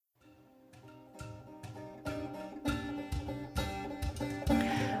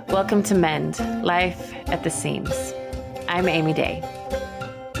Welcome to Mend, Life at the Seams. I'm Amy Day.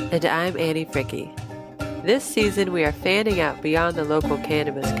 And I'm Annie Fricke. This season, we are fanning out beyond the local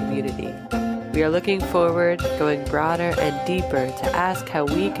cannabis community. We are looking forward, going broader and deeper to ask how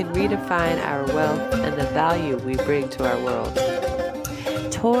we can redefine our wealth and the value we bring to our world.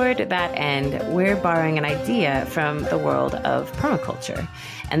 Toward that end, we're borrowing an idea from the world of permaculture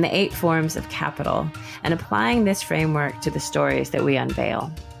and the 8 forms of capital and applying this framework to the stories that we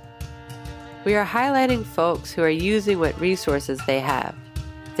unveil. We are highlighting folks who are using what resources they have,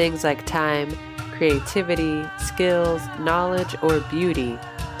 things like time, creativity, skills, knowledge, or beauty,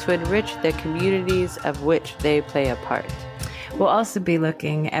 to enrich the communities of which they play a part. We'll also be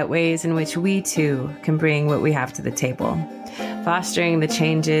looking at ways in which we too can bring what we have to the table, fostering the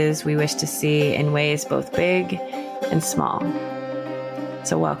changes we wish to see in ways both big and small.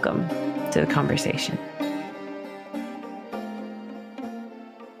 So welcome to the conversation.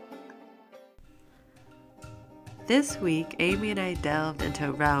 This week, Amy and I delved into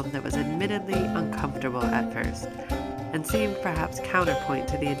a realm that was admittedly uncomfortable at first, and seemed perhaps counterpoint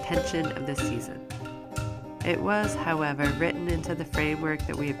to the intention of this season. It was, however, written into the framework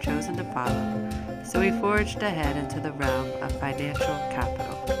that we have chosen to follow, so we forged ahead into the realm of financial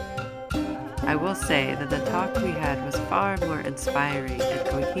capital. I will say that the talk we had was far more inspiring and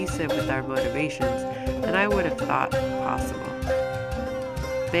cohesive with our motivations than I would have thought possible.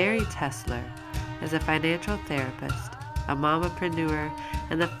 Barry Tesler is a financial therapist, a mompreneur,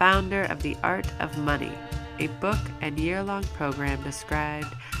 and the founder of The Art of Money, a book and year-long program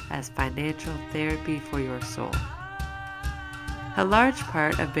described as financial therapy for your soul. A large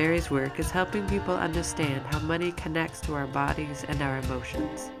part of Barry's work is helping people understand how money connects to our bodies and our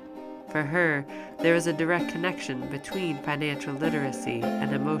emotions. For her, there is a direct connection between financial literacy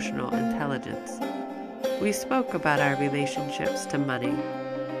and emotional intelligence. We spoke about our relationships to money,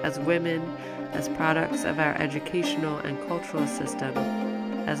 as women, as products of our educational and cultural system,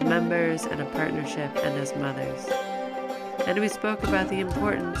 as members in a partnership, and as mothers. And we spoke about the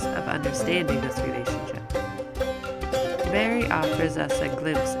importance of understanding this relationship. Mary offers us a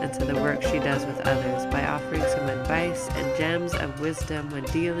glimpse into the work she does with others by offering some advice and gems of wisdom when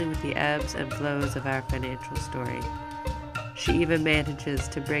dealing with the ebbs and flows of our financial story. She even manages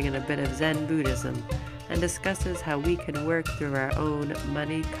to bring in a bit of Zen Buddhism and discusses how we can work through our own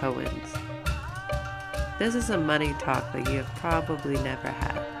money koans. This is a money talk that you have probably never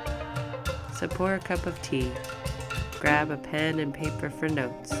had. So pour a cup of tea, grab a pen and paper for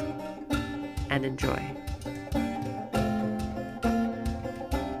notes, and enjoy.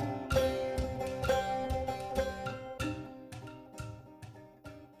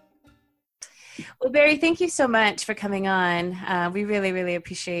 Well, Barry, thank you so much for coming on. We really, really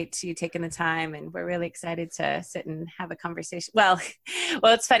appreciate you taking the time, and we're really excited to sit and have a conversation. Well,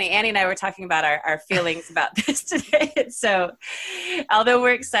 it's funny. Annie and I were talking about our feelings about this today. So, although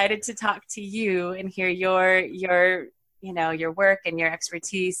we're excited to talk to you and hear your work and your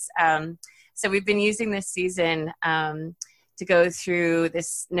expertise, so we've been using this season to go through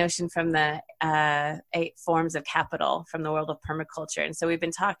this notion from the 8 forms of capital from the world of permaculture. And so we've been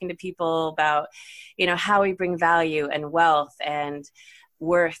talking to people about, how we bring value and wealth and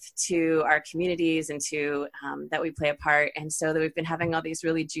worth to our communities and to that we play a part. And so that we've been having all these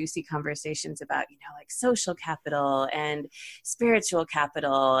really juicy conversations about, like social capital and spiritual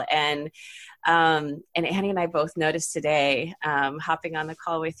capital. And Annie and I both noticed today, hopping on the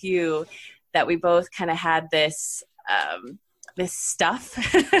call with you, that we both kind of had this stuff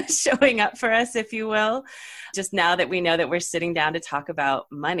showing up for us, if you will, just now that we know that we're sitting down to talk about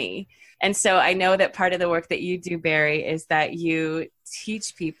money. And so I know that part of the work that you do, Barry, is that you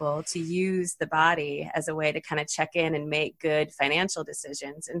teach people to use the body as a way to kind of check in and make good financial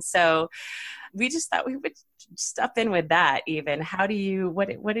decisions. And so we just thought we would step in with that even.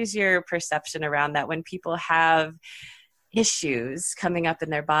 What is your perception around that when people have issues coming up in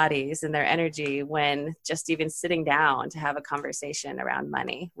their bodies and their energy when just even sitting down to have a conversation around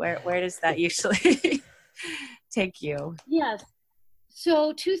money? Where does that usually take you? Yes.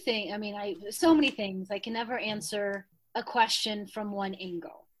 So 2 things. So many things. I can never answer a question from one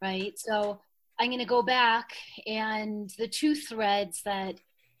angle, right? So I'm going to go back, and the 2 threads that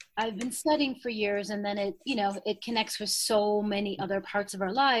I've been studying for years, and then it connects with so many other parts of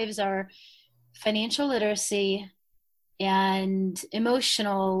our lives, are financial literacy and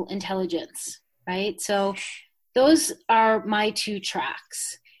emotional intelligence, right? So those are my 2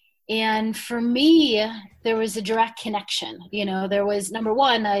 tracks. And for me, there was a direct connection. There was, number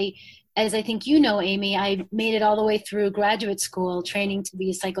one, as I think Amy, I made it all the way through graduate school training to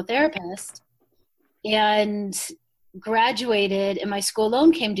be a psychotherapist. And graduated and my school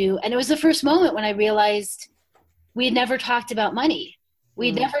loan came due. And it was the first moment when I realized we had never talked about money. We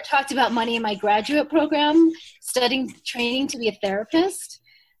had never talked about money in my graduate program, training to be a therapist.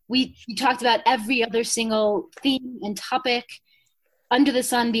 We talked about every other single theme and topic under the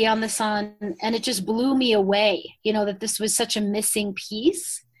sun, beyond the sun. And it just blew me away, that this was such a missing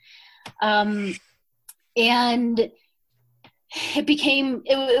piece. And it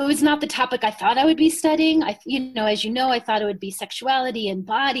was not the topic I thought I would be studying. As you know, I thought it would be sexuality and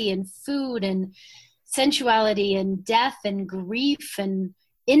body and food and sensuality and death and grief and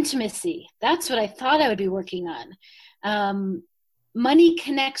intimacy. That's what I thought I would be working on. Money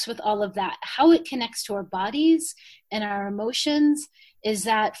connects with all of that. How it connects to our bodies and our emotions is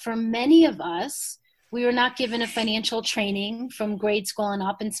that for many of us, we were not given a financial training from grade school and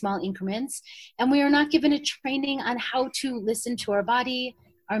up in small increments. And we were not given a training on how to listen to our body,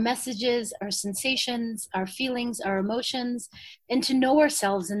 our messages, our sensations, our feelings, our emotions, and to know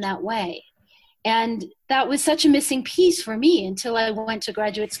ourselves in that way. And that was such a missing piece for me until I went to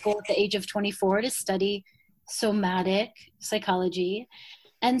graduate school at the age of 24 to study somatic psychology.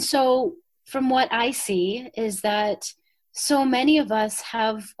 And so from what I see is that so many of us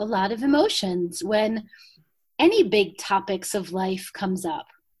have a lot of emotions when any big topics of life comes up,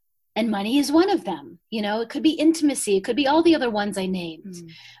 and money is one of them. It could be intimacy, it could be all the other ones I named,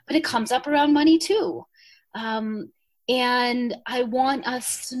 but it comes up around money too. And I want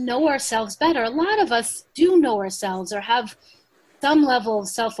us to know ourselves better. A lot of us do know ourselves or have some level of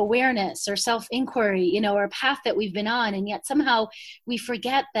self-awareness or self-inquiry, or a path that we've been on. And yet somehow we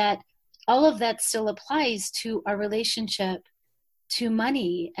forget that all of that still applies to our relationship to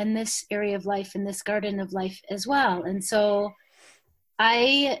money and this area of life and this garden of life as well. And so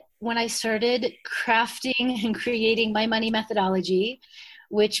when I started crafting and creating my money methodology,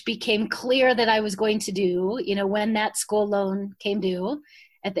 which became clear that I was going to do, when that school loan came due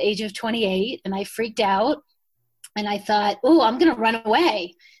at the age of 28, and I freaked out and I thought, I'm going to run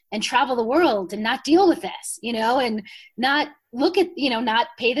away and travel the world and not deal with this, and not look at, not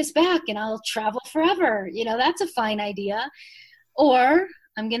pay this back and I'll travel forever. That's a fine idea. Or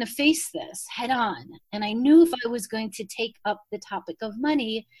I'm going to face this head on. And I knew if I was going to take up the topic of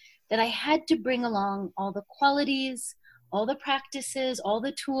money, that I had to bring along all the qualities, all the practices, all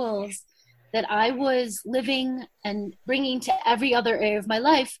the tools that I was living and bringing to every other area of my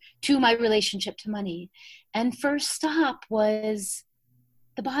life to my relationship to money. And first stop was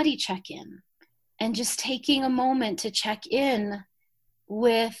the body check-in, and just taking a moment to check in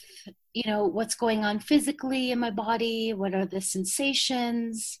with, what's going on physically in my body. What are the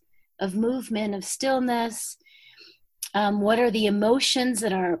sensations of movement, of stillness? What are the emotions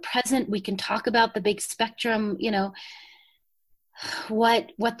that are present? We can talk about the big spectrum,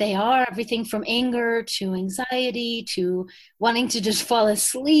 what they are, everything from anger to anxiety to wanting to just fall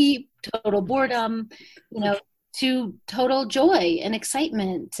asleep, total boredom, to total joy and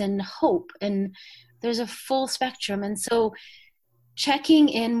excitement and hope. And there's a full spectrum. And so checking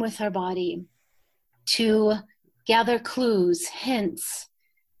in with our body to gather clues, hints,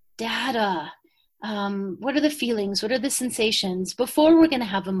 data. What are the feelings? What are the sensations before we're going to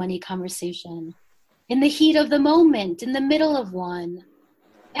have a money conversation? In the heat of the moment, in the middle of one,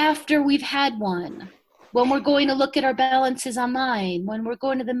 after we've had one, when we're going to look at our balances online, when we're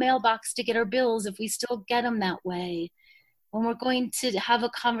going to the mailbox to get our bills, if we still get them that way, when we're going to have a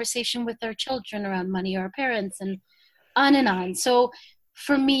conversation with our children around money or our parents, and on and on. So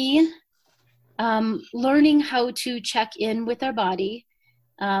for me, learning how to check in with our body,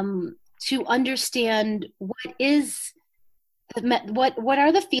 to understand what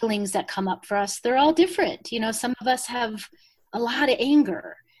are the feelings that come up for us. They're all different. Some of us have a lot of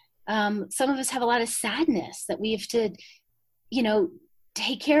anger. Some of us have a lot of sadness that we have to,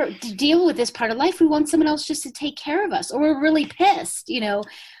 take care to deal with this part of life. We want someone else just to take care of us, or we're really pissed,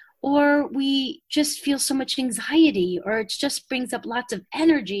 or we just feel so much anxiety, or it just brings up lots of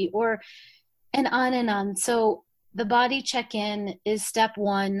energy, and on and on. So the body check-in is step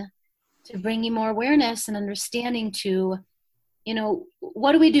one to bringing more awareness and understanding to,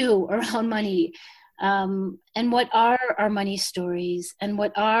 what do we do around money? And what are our money stories, and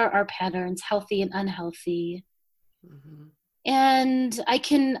what are our patterns, healthy and unhealthy? Mm-hmm. And I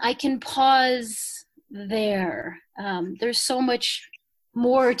can pause there. There's so much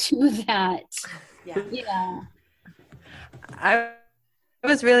more to that. Yeah. I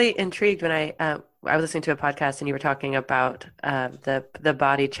was really intrigued when I was listening to a podcast and you were talking about the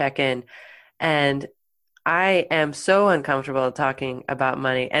body check-in, and I am so uncomfortable talking about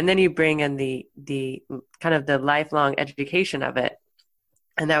money. And then you bring in the kind of the lifelong education of it.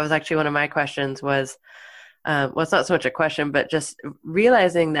 And that was actually one of my questions was, well, it's not so much a question, but just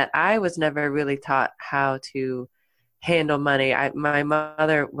realizing that I was never really taught how to handle money. My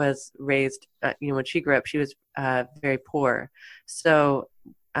mother was raised, when she grew up, she was very poor. So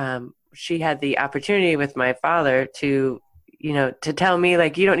she had the opportunity with my father to, to tell me,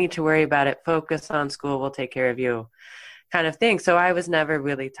 like, you don't need to worry about it. Focus on school. We'll take care of you, kind of thing. So I was never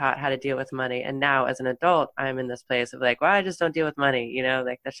really taught how to deal with money. And now as an adult, I'm in this place of like, well, I just don't deal with money,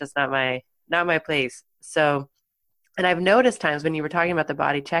 like that's just not my place. So, and I've noticed times when you were talking about the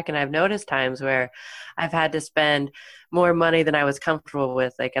body check, and I've noticed times where I've had to spend more money than I was comfortable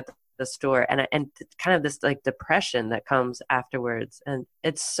with, like at the store, and kind of this like depression that comes afterwards. And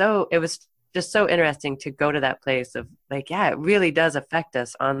it was just so interesting to go to that place of like, yeah, it really does affect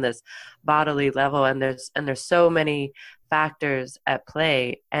us on this bodily level. And there's so many factors at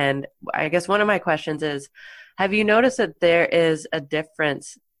play. And I guess one of my questions is, have you noticed that there is a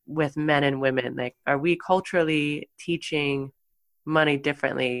difference with men and women? Like, are we culturally teaching money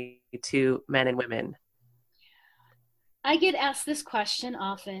differently to men and women? I get asked this question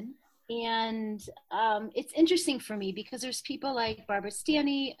often, and it's interesting for me because there's people like Barbara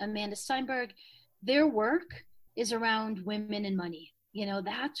Stanny, Amanda Steinberg. Their work is around women and money.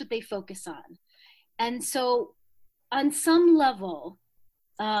 That's what they focus on. And so, on some level,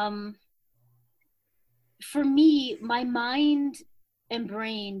 for me, my mind and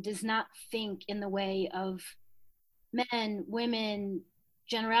brain does not think in the way of men, women,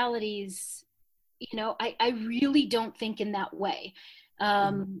 generalities. I really don't think in that way.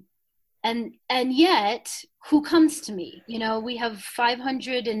 And yet, who comes to me? We have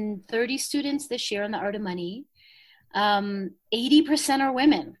 530 students this year in the Art of Money. 80% are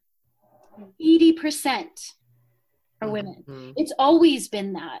women. 80% are women. Mm-hmm. It's always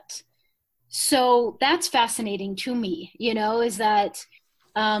been that. So that's fascinating to me, is that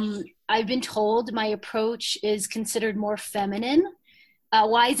I've been told my approach is considered more feminine.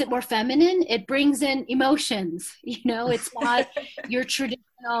 Why is it more feminine? It brings in emotions. It's not your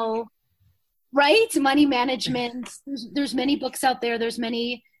traditional, right? Money management. There's many books out there. There's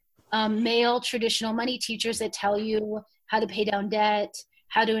many male traditional money teachers that tell you how to pay down debt,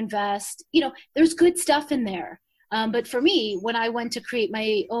 how to invest. There's good stuff in there. But for me, when I went to create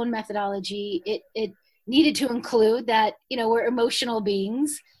my own methodology, it needed to include that, we're emotional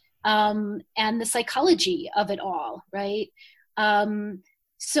beings, and the psychology of it all, right?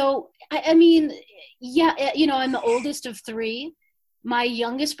 So, I mean, yeah, I'm the oldest of three. My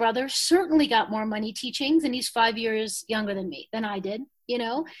youngest brother certainly got more money teachings, and he's 5 years younger than I did,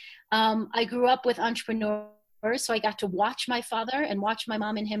 I grew up with entrepreneurs, so I got to watch my father and watch my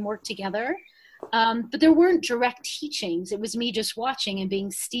mom and him work together. But there weren't direct teachings. It was me just watching and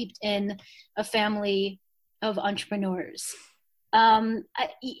being steeped in a family of entrepreneurs.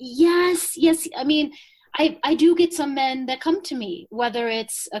 Yes. I mean, I do get some men that come to me, whether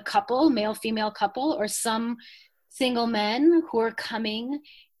it's a couple, male-female couple, or some single men who are coming,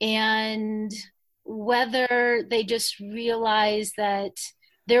 and whether they just realize that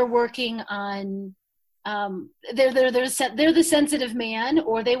they're working on, they're the sensitive man,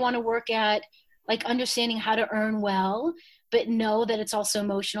 or they want to work at like understanding how to earn well, but know that it's also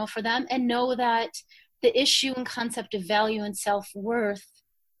emotional for them, and know that the issue and concept of value and self-worth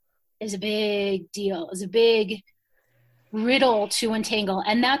is a big deal, is a big riddle to untangle.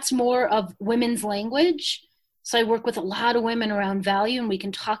 And that's more of women's language. So I work with a lot of women around value, and we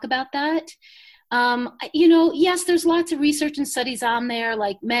can talk about that. Yes, there's lots of research and studies on there,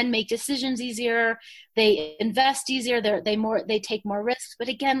 like men make decisions easier, they invest easier, they take more risks. But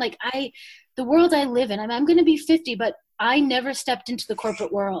again, like the world I live in, I'm going to be 50, but I never stepped into the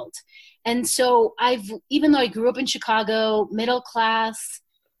corporate world. And so even though I grew up in Chicago, middle class,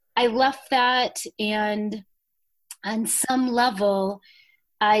 I left that, and on some level,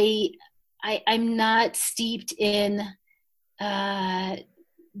 I'm not steeped in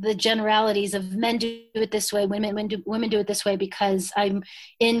the generalities of men do it this way, women do it this way, because I'm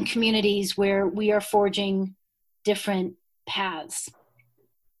in communities where we are forging different paths.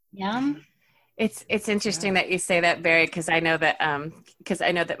 Yeah. It's interesting that you say that, Barry, because I know that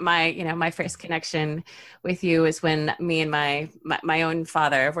my first connection with you is when me and my own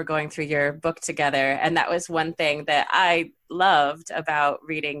father were going through your book together, and that was one thing that I loved about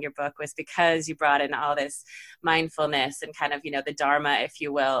reading your book, was because you brought in all this mindfulness and kind of the dharma, if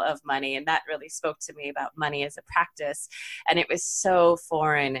you will, of money, and that really spoke to me about money as a practice. And it was so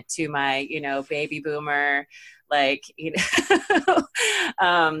foreign to my baby boomer, like,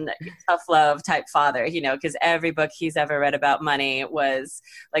 tough love type father, because every book he's ever read about money was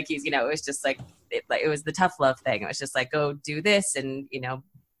like, it was just like, it was the tough love thing. It was just like, go do this and,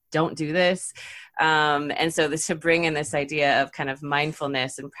 don't do this. And so to bring in this idea of kind of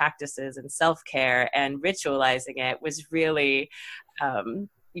mindfulness and practices and self-care and ritualizing it was really,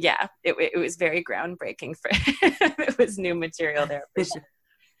 it was very groundbreaking for it was new material there for sure.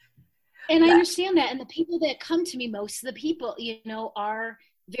 And I understand that. And the people that come to me, most of the people, are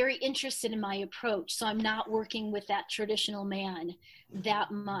very interested in my approach. So I'm not working with that traditional man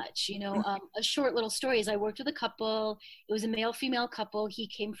that much. A short little story is I worked with a couple. It was a male-female couple. He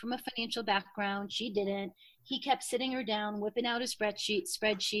came from a financial background. She didn't. He kept sitting her down, whipping out his spreadsheets.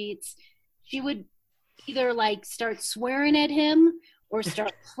 She would either start swearing at him or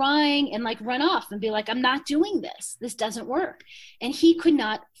start crying and run off and be like, I'm not doing this. This doesn't work. And he could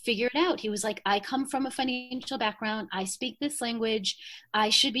not figure it out. He was like, I come from a financial background. I speak this language. I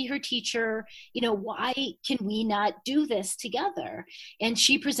should be her teacher. Why can we not do this together? And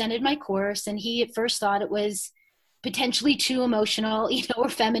she presented my course, and he at first thought it was potentially too emotional, or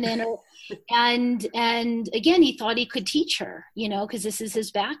feminine, and again, he thought he could teach her, because this is his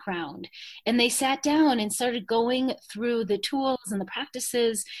background. And they sat down and started going through the tools and the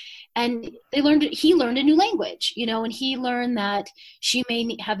practices, and he learned a new language, and he learned that she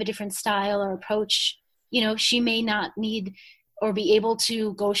may have a different style or approach. She may not need or be able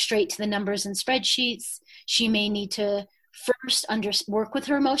to go straight to the numbers and spreadsheets. She may need to first work with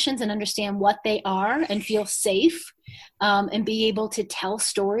her emotions and understand what they are and feel safe, and be able to tell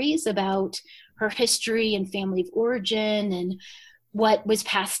stories about her history and family of origin and what was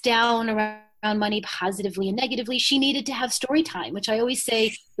passed down around money positively and negatively. She needed to have story time, which I always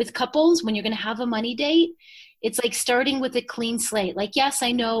say with couples, when you're going to have a money date, it's like starting with a clean slate. Yes,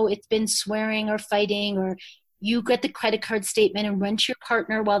 I know it's been swearing or fighting, or you get the credit card statement and run to your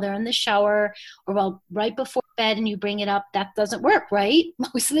partner while they're in the shower or right before bed, and you bring it up. That doesn't work, right?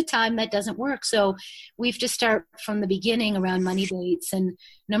 Most of the time that doesn't work. So we have to start from the beginning around money dates. And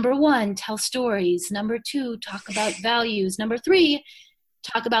number 1, tell stories. Number 2, talk about values. Number 3,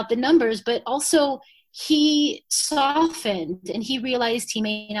 talk about the numbers. But also he softened and he realized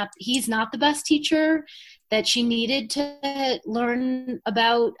he's not the best teacher, that she needed to learn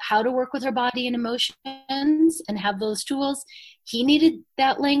about how to work with her body and emotions and have those tools. He needed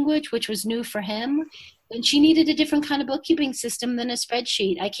that language, which was new for him. And she needed a different kind of bookkeeping system than a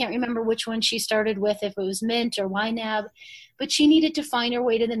spreadsheet. I can't remember which one she started with, if it was Mint or YNAB, but she needed to find her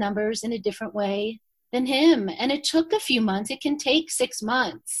way to the numbers in a different way than him. And it took a few months. It can take 6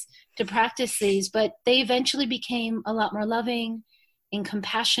 months to practice these, but they eventually became a lot more loving and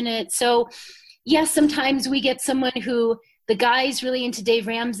compassionate. So yes, sometimes we get someone who the guy's really into Dave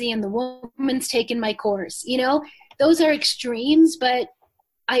Ramsey and the woman's taken my course. Those are extremes, but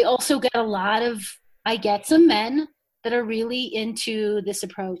I also get some men that are really into this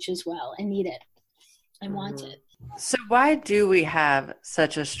approach as well and need it and want it. So why do we have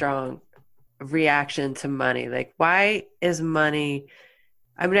such a strong reaction to money? Why is money,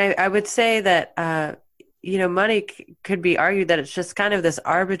 I would say that, money could be argued that it's just kind of this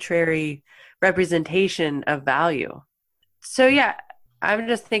arbitrary representation of value. So yeah, I'm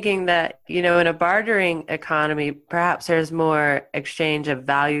just thinking that, in a bartering economy, perhaps there's more exchange of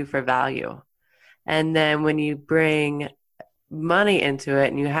value for value. And then when you bring money into it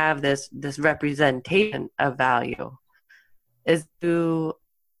and you have this representation of value, is to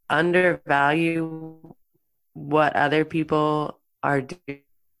undervalue what other people are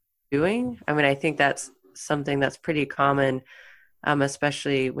doing. I think that's something that's pretty common,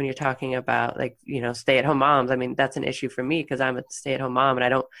 especially when you're talking about stay-at-home moms. That's an issue for me because I'm a stay-at-home mom and I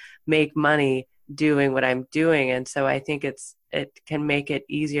don't make money doing what I'm doing. And so I think it can make it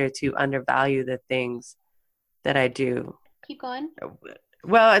easier to undervalue the things that I do. Keep going.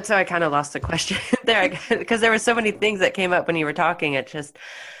 Well, and so I kind of lost the question there because there were so many things that came up when you were talking. It just...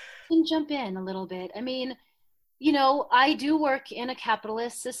 Can jump in a little bit. I do work in a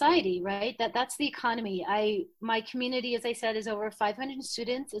capitalist society, right? That's the economy. My community, as I said, is over 500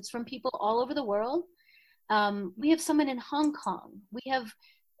 students. It's from people all over the world. We have someone in Hong Kong. We have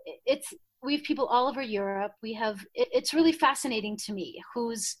people all over Europe. It's really fascinating to me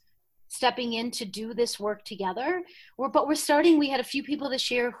who's stepping in to do this work together. We had a few people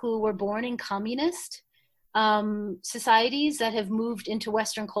this year who were born in communist societies that have moved into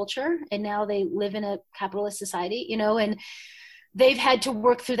Western culture, and now they live in a capitalist society, and they've had to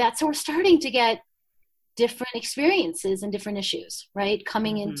work through that. So we're starting to get different experiences and different issues, right,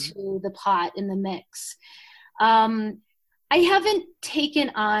 coming into the pot, in the mix. I haven't taken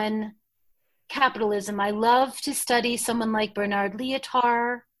on capitalism. I love to study someone like Bernard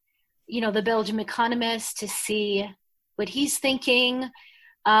Lietaer, the Belgian economist, to see what he's thinking.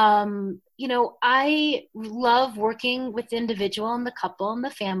 I love working with the individual and the couple and the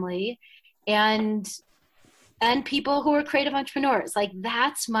family and people who are creative entrepreneurs. Like,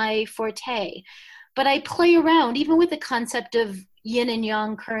 that's my forte. But I play around even with the concept of yin and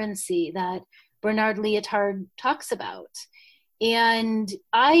yang currency that Bernard Lietard talks about. And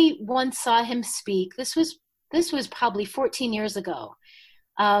I once saw him speak. This was probably 14 years ago,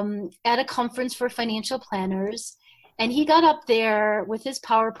 at a conference for financial planners. And he got up there with his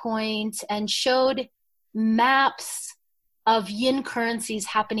PowerPoint and showed maps of yin currencies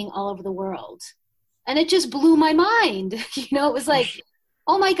happening all over the world. And it just blew my mind. It was like,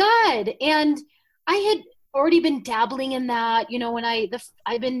 oh my God. And I had already been dabbling in that, when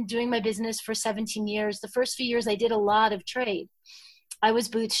I've been doing my business for 17 years. The first few years I did a lot of trade. I was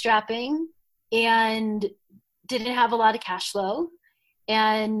bootstrapping and didn't have a lot of cash flow.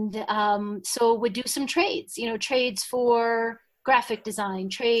 And so would do some trades, trades for graphic design,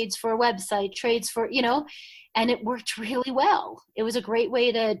 trades for a website, trades for, and it worked really well. It was a great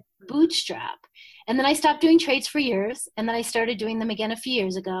way to bootstrap. And then I stopped doing trades for years. And then I started doing them again a few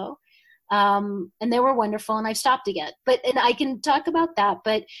years ago. And they were wonderful, and I've stopped again. And I can talk about that.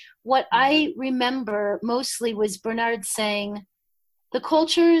 But what I remember mostly was Bernard saying, the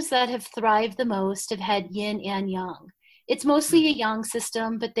cultures that have thrived the most have had yin and yang. It's mostly a yang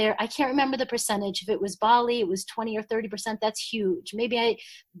system, but I can't remember the percentage. If it was Bali, it was 20 or 30%. That's huge.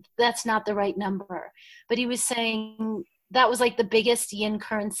 That's not the right number. But he was saying that was like the biggest yin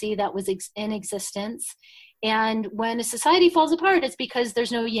currency that was in existence. And when a society falls apart, it's because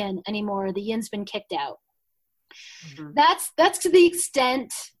there's no yin anymore. The yin's been kicked out. Mm-hmm. That's to the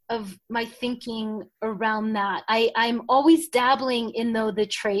extent of my thinking around that. I'm always dabbling in the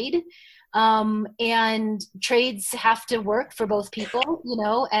trade. And trades have to work for both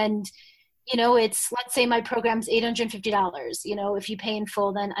people, and, it's, let's say my program's $850. If you pay in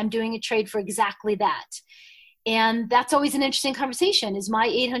full, then I'm doing a trade for exactly that. And that's always an interesting conversation. Is my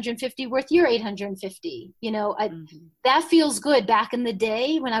 850 worth your 850? That feels good. Back in the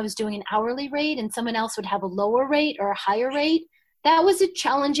day when I was doing an hourly rate and someone else would have a lower rate or a higher rate, that was a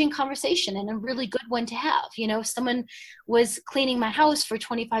challenging conversation and a really good one to have. If someone was cleaning my house for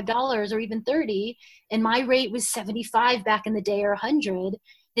 $25 or even $30 and my rate was $75 back in the day or $100,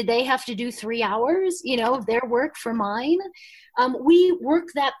 did they have to do 3 hours, of their work for mine? We work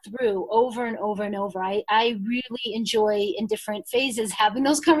that through over and over and over. I really enjoy in different phases having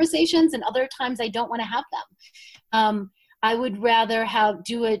those conversations, and other times I don't want to have them. I would rather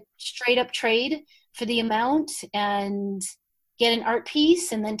do a straight up trade for the amount and get an art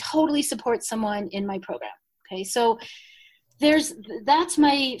piece and then totally support someone in my program. Okay. So that's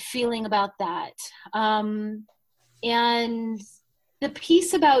my feeling about that. And the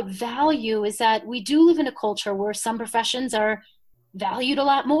piece about value is that we do live in a culture where some professions are valued a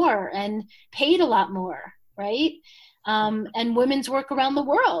lot more and paid a lot more. Right. And women's work around the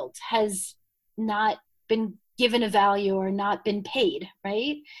world has not been given a value or not been paid.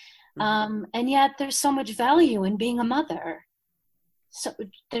 Right. Mm-hmm. And yet there's so much value in being a mother. So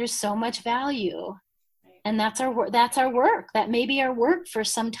there's so much value, and that's our work. That may be our work for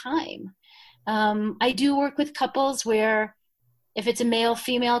some time. I do work with couples where if it's a male,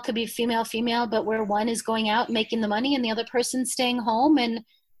 female, it could be female, female, but where one is going out making the money and the other person's staying home, and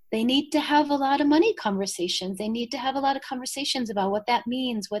they need to have a lot of money conversations. They need to have a lot of conversations about what that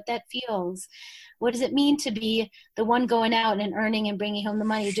means, what that feels. What does it mean to be the one going out and earning and bringing home the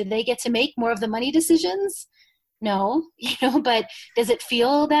money? Do they get to make more of the money decisions? No, but does it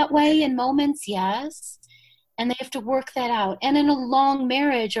feel that way in moments? Yes. And they have to work that out. And in a long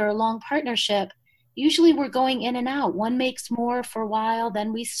marriage or a long partnership, usually we're going in and out. One makes more for a while,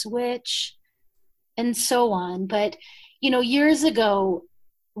 then we switch, and so on. But, years ago,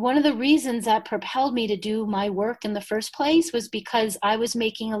 one of the reasons that propelled me to do my work in the first place was because I was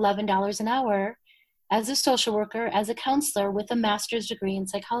making $11 an hour as a social worker, as a counselor with a master's degree in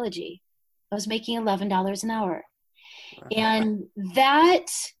psychology. I was making $11 an hour. And that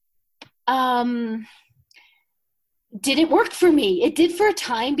didn't work for me. It did for a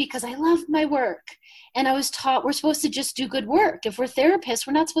time because I loved my work. And I was taught we're supposed to just do good work. If we're therapists,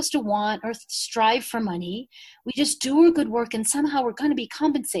 we're not supposed to want or strive for money. We just do our good work and somehow we're going to be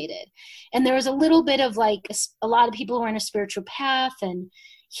compensated. And there was a little bit of like a lot of people who are on a spiritual path and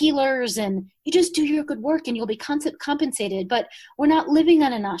healers, and you just do your good work and you'll be compensated. But we're not living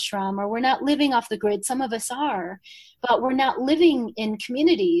on an ashram, or we're not living off the grid. Some of us are, but we're not living in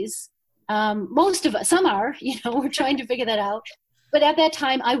communities. Most of us, some are, we're trying to figure that out. But at that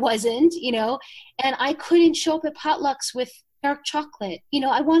time I wasn't, and I couldn't show up at potlucks with dark chocolate.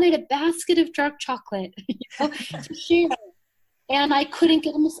 I wanted a basket of dark chocolate, to share. And I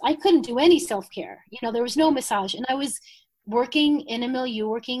couldn't do any self-care. You know, there was no massage. And I was working in a milieu,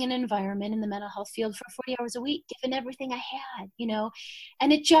 working in an environment in the mental health field for 40 hours a week, given everything I had, you know.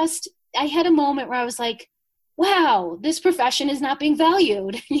 And I had a moment where I was like, wow, this profession is not being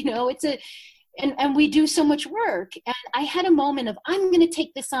valued. You know, and we do so much work. And I had a moment of, I'm going to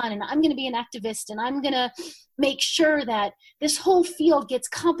take this on, and I'm going to be an activist, and I'm going to make sure that this whole field gets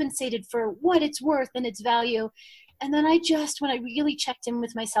compensated for what it's worth and its value. And then when I really checked in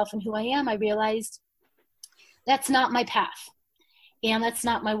with myself and who I am, I realized that's not my path, and that's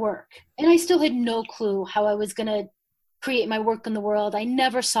not my work. And I still had no clue how I was going to create my work in the world. I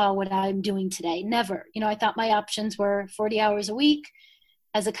never saw what I'm doing today. Never. You know, I thought my options were 40 hours a week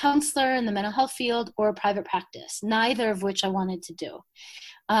as a counselor in the mental health field, or a private practice, neither of which I wanted to do.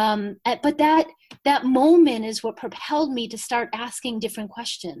 But that moment is what propelled me to start asking different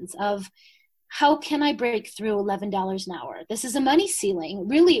questions of, how can I break through $11 an hour? This is a money ceiling.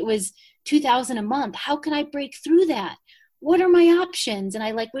 Really, it was $2,000 a month. How can I break through that? What are my options? And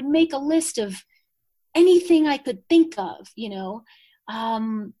I would make a list of anything I could think of, you know.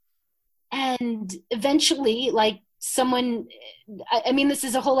 And eventually, I mean, this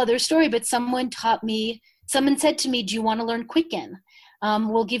is a whole other story, but someone said to me, do you want to learn Quicken?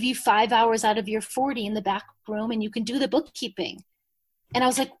 We'll give you 5 hours out of your 40 in the back room, and you can do the bookkeeping. And I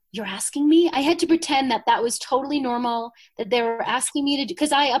was like, you're asking me? I had to pretend that was totally normal, that they were asking me to do,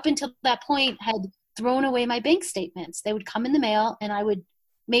 because I, up until that point, had thrown away my bank statements. They would come in the mail, and I would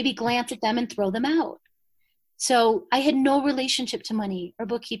maybe glance at them and throw them out. So I had no relationship to money or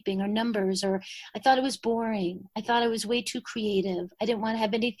bookkeeping or numbers, or I thought it was boring. I thought I was way too creative. I didn't want to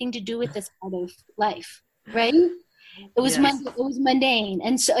have anything to do with this part of life, right? It was Yes. it was mundane,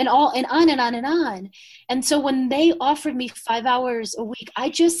 and on and on and on. And so when they offered me 5 hours a week, I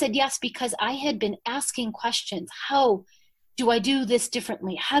just said yes, because I had been asking questions. How do I do this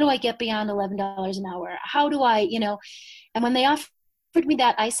differently? How do I get beyond $11 an hour? How do I, you know? And when they offered me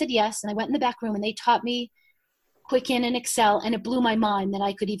that, I said yes, and I went in the back room, and they taught me Quicken and Excel, and it blew my mind that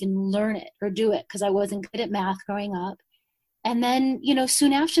I could even learn it or do it, because I wasn't good at math growing up. And then, you know,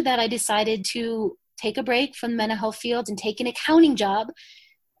 soon after that, I decided to take a break from the mental health field and take an accounting job,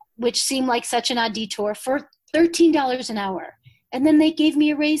 which seemed like such an odd detour, for $13 an hour. And then they gave me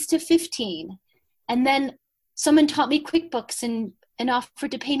a raise to $15. And then someone taught me QuickBooks and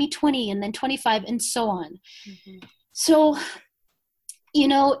offered to pay me $20, and then $25, and so on. Mm-hmm. So, you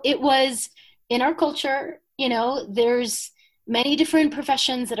know, it was in our culture, you know, there's many different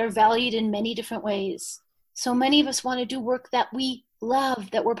professions that are valued in many different ways. So many of us want to do work that we love,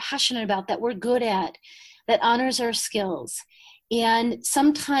 that we're passionate about, that we're good at, that honors our skills. And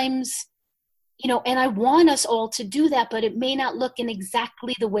sometimes, you know, and I want us all to do that, but it may not look in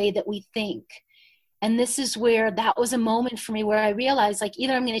exactly the way that we think. And this is where that was a moment for me where I realized, like,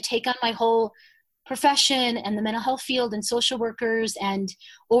 either I'm going to take on my whole profession and the mental health field and social workers and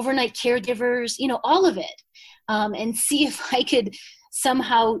overnight caregivers, you know, all of it, and see if I could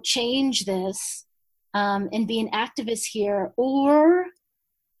somehow change this and be an activist here, or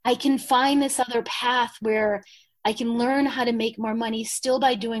I can find this other path where I can learn how to make more money still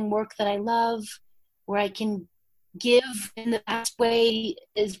by doing work that I love, where I can give in the best way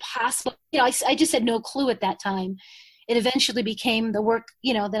as possible. You know, I just had no clue at that time. It eventually became the work,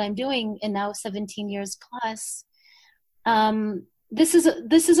 you know, that I'm doing, and now 17 years plus. This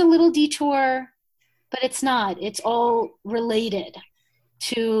is a little detour, but it's not. It's all related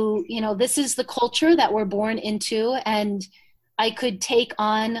to, you know, this is the culture that we're born into, and I could take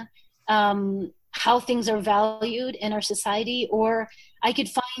on how things are valued in our society, or I could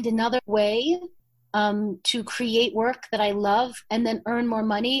find another way to create work that I love and then earn more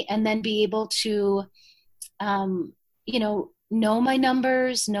money, and then be able to, you know my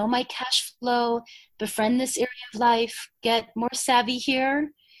numbers, know my cash flow, befriend this area of life, get more savvy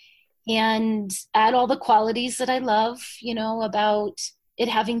here, and add all the qualities that I love, you know, about it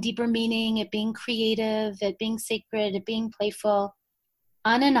having deeper meaning, it being creative, it being sacred, it being playful,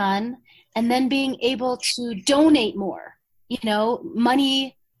 on, and then being able to donate more, you know,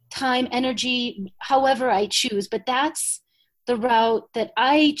 money, time, energy, however I choose. But that's the route that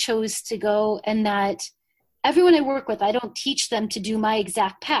I chose to go, and that everyone I work with, I don't teach them to do my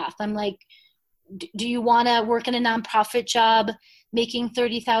exact path. I'm like, do you want to work in a nonprofit job making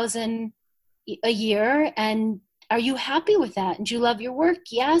 $30,000 a year? And are you happy with that? And do you love your work?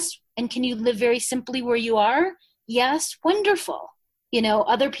 Yes. And can you live very simply where you are? Yes. Wonderful. You know,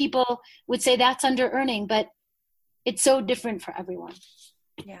 other people would say that's under earning, but it's so different for everyone.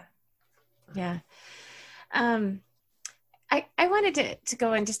 Yeah. Yeah. I wanted to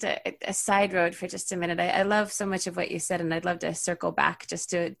go on just a side road for just a minute. I love so much of what you said, and I'd love to circle back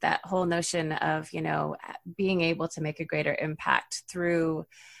just to that whole notion of, you know, being able to make a greater impact through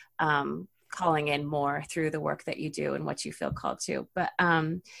calling in more through the work that you do and what you feel called to. But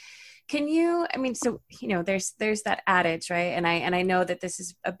can you, I mean, so, you know, there's that adage, right? And I know that this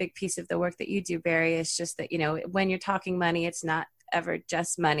is a big piece of the work that you do, Barry, is just that, you know, when you're talking money, it's not ever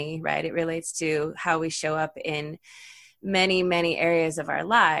just money, right? It relates to how we show up in many, many areas of our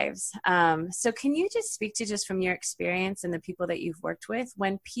lives. So can you just speak to, just from your experience and the people that you've worked with,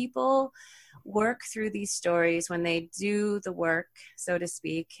 when people work through these stories, when they do the work, so to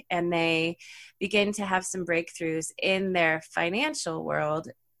speak, and they begin to have some breakthroughs in their financial world,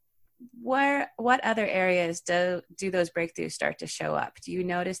 what other areas do those breakthroughs start to show up? Do you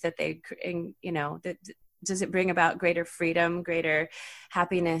notice that they, you know, that does it bring about greater freedom, greater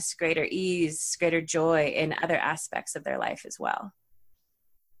happiness, greater ease, greater joy in other aspects of their life as well?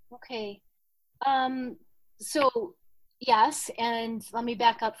 Okay. So yes, and let me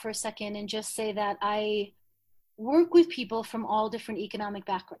back up for a second and just say that I work with people from all different economic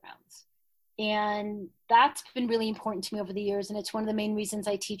backgrounds. And that's been really important to me over the years. And it's one of the main reasons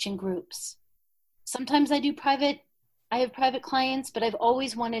I teach in groups. Sometimes I have private clients, but I've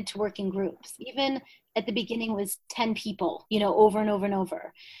always wanted to work in groups. Even at the beginning was 10 people, you know, over and over and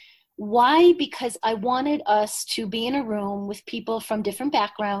over. Why? Because I wanted us to be in a room with people from different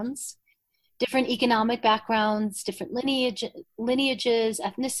backgrounds, different economic backgrounds, different lineages,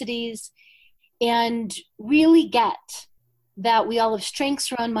 ethnicities, and really get that we all have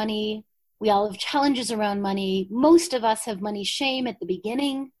strengths around money. We all have challenges around money. Most of us have money shame at the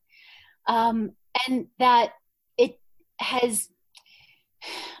beginning. And that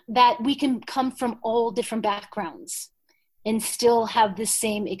that we can come from all different backgrounds and still have the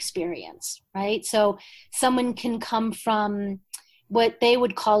same experience, right? So someone can come from what they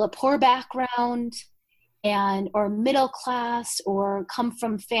would call a poor background or middle class, or come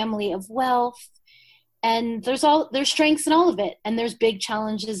from family of wealth. And there's strengths in all of it, and there's big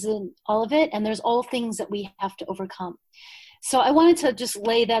challenges in all of it, and there's all things that we have to overcome. So I wanted to just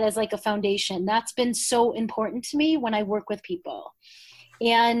lay that as like a foundation. That's been so important to me when I work with people.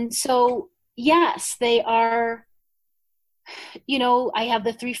 And so, yes, they are, you know, I have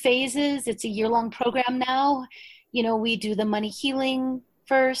the 3 phases. It's a year-long program now. You know, we do the money healing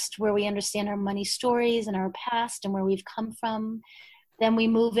first, where we understand our money stories and our past and where we've come from. Then we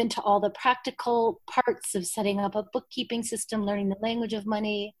move into all the practical parts of setting up a bookkeeping system, learning the language of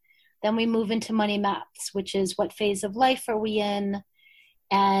money. Then we move into money maps, which is what phase of life are we in,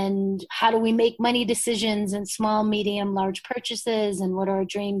 and how do we make money decisions in small, medium, large purchases, and what are our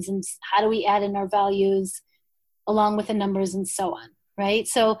dreams, and how do we add in our values along with the numbers, and so on, right?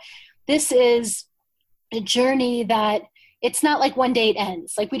 So this is a journey that it's not like one day it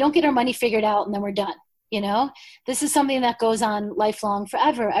ends. Like, we don't get our money figured out and then we're done. You know, this is something that goes on lifelong,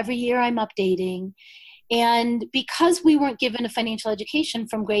 forever. Every year I'm updating. And because we weren't given a financial education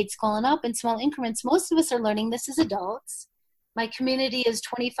from grade school and up in small increments, most of us are learning this as adults. My community is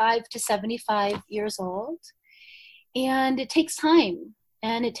 25 to 75 years old. And it takes time,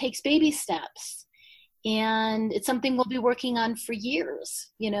 and it takes baby steps. And it's something we'll be working on for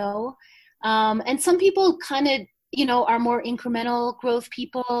years, you know. And some people kind of, you know, are more incremental growth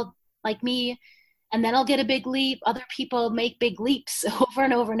people like me. And then I'll get a big leap. Other people make big leaps over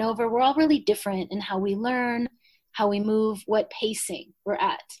and over and over. We're all really different in how we learn, how we move, what pacing we're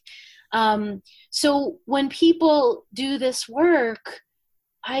at. So when people do this work,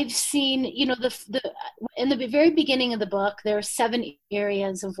 I've seen, you know, in the very beginning of the book, there are 7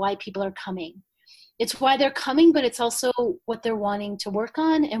 areas of why people are coming. It's why they're coming, but it's also what they're wanting to work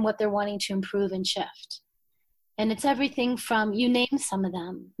on and what they're wanting to improve and shift. And it's everything from, you name some of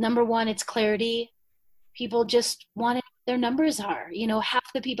them. Number 1, it's clarity. People just want to know what their numbers are. You know, half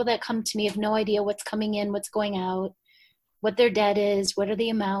the people that come to me have no idea what's coming in, what's going out, what their debt is, what are the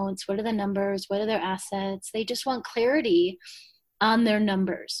amounts, what are the numbers, what are their assets. They just want clarity on their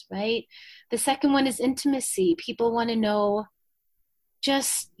numbers, right? The second one is intimacy. People want to know,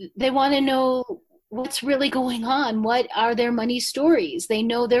 they want to know what's really going on. What are their money stories? They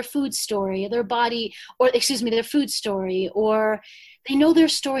know their food story, their food story, or they know their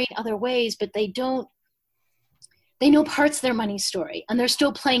story in other ways, but they know parts of their money story, and they're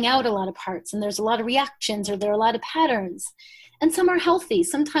still playing out a lot of parts, and there's a lot of reactions, or there are a lot of patterns, and some are healthy.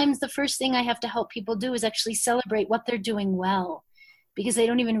 Sometimes the first thing I have to help people do is actually celebrate what they're doing well, because they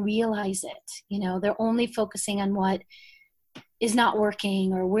don't even realize it. You know, they're only focusing on what is not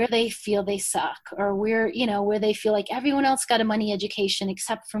working, or where they feel they suck, or where they feel like everyone else got a money education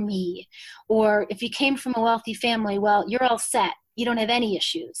except for me. Or if you came from a wealthy family, well, you're all set. You don't have any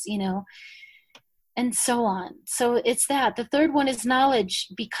issues, and so on. So it's that. The third one is knowledge.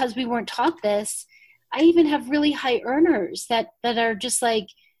 Because we weren't taught this, I even have really high earners that are just like,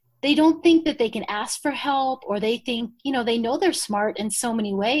 they don't think that they can ask for help, or they think, they know they're smart in so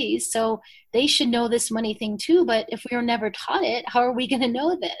many ways, so they should know this money thing too. But if we were never taught it, how are we going to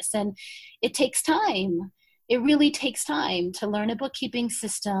know this? And it takes time. It really takes time to learn a bookkeeping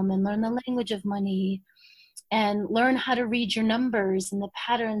system and learn the language of money and learn how to read your numbers and the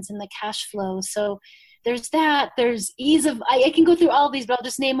patterns and the cash flow. So there's that. There's ease of, I can go through all of these, but I'll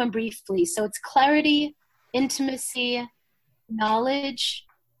just name them briefly. So it's clarity, intimacy, knowledge,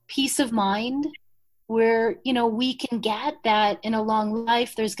 peace of mind, where we can get that in a long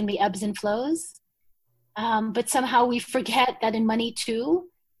life. There's going to be ebbs and flows, but somehow we forget that in money too,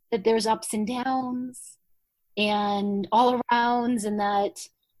 that there's ups and downs and all arounds, and that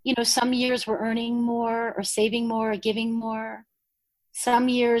some years we're earning more or saving more or giving more. Some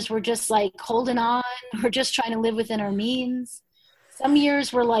years we're just like holding on, we're just trying to live within our means. Some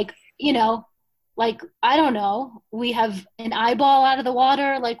years we're like, like, I don't know, we have an eyeball out of the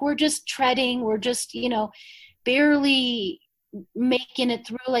water, like we're just treading, we're just, barely making it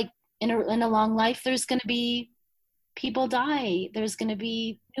through. Like in a long life, there's going to be people die, there's going to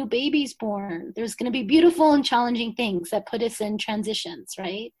be new babies born, there's going to be beautiful and challenging things that put us in transitions,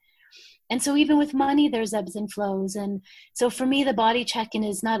 right? And so even with money, there's ebbs and flows. And so for me, the body check-in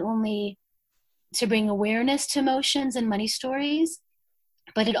is not only to bring awareness to emotions and money stories,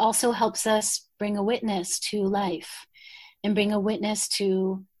 but it also helps us bring a witness to life and bring a witness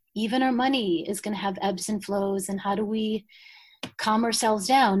to even our money is going to have ebbs and flows. And how do we calm ourselves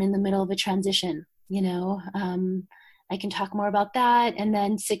down in the middle of a transition? I can talk more about that. And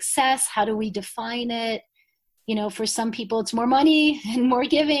then success, how do we define it? For some people, it's more money and more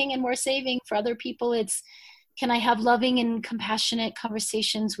giving and more saving. For other people, it's, can I have loving and compassionate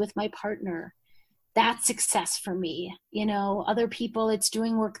conversations with my partner? That's success for me. Other people, it's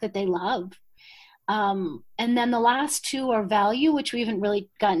doing work that they love. And then the last two are value, which we haven't really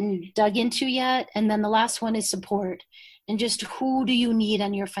dug into yet. And then the last one is support, and just who do you need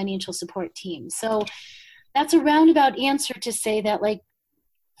on your financial support team? So that's a roundabout answer to say that, like,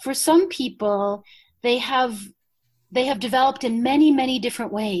 for some people, they have developed in many, many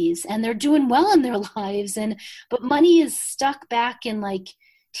different ways, and they're doing well in their lives. But money is stuck back in like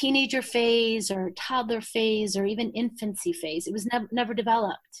teenager phase or toddler phase or even infancy phase. It was never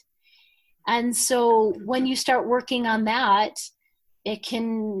developed. And so when you start working on that, it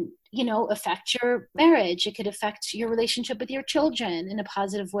can, affect your marriage. It could affect your relationship with your children in a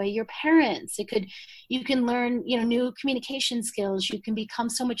positive way, your parents. You can learn, new communication skills. You can become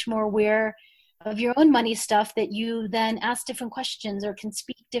so much more aware of your own money stuff that you then ask different questions or can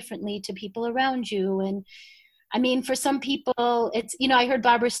speak differently to people around you. And I mean, for some people, it's, I heard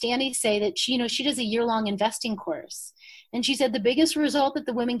Barbara Stanley say that she does a year-long investing course. And she said the biggest result that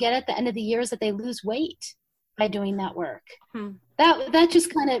the women get at the end of the year is that they lose weight by doing that work. That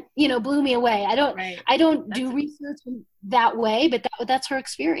just kind of, blew me away. I don't do research that way, but that's her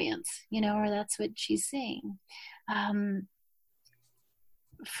experience, or that's what she's saying.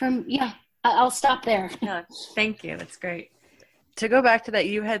 I'll stop there. No, thank you. That's great. To go back to that,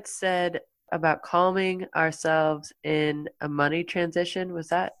 you had said about calming ourselves in a money transition. Was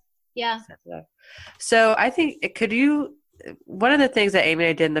that? Yeah. So I think, one of the things that Amy and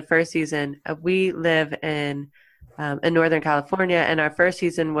I did in the first season, we live in Northern California, and our first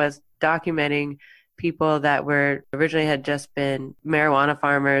season was documenting people that originally had just been marijuana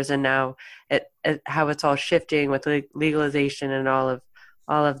farmers, and now how it's all shifting with legalization and all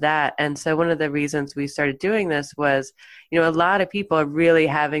of that. And so one of the reasons we started doing this was, a lot of people are really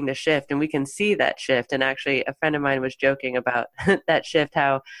having to shift, and we can see that shift. And actually a friend of mine was joking about that shift,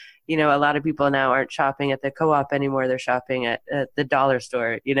 how, a lot of people now aren't shopping at the co-op anymore. They're shopping at the dollar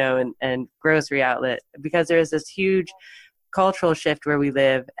store, and grocery outlet, because there is this huge cultural shift where we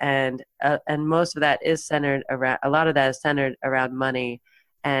live. And most of that is centered around money,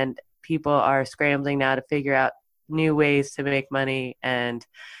 and people are scrambling now to figure out new ways to make money and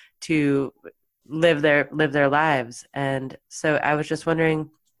to live their lives. And so I was just wondering,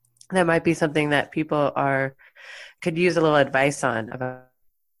 that might be something that people could use a little advice on, about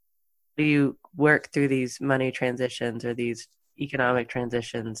how do you work through these money transitions or these economic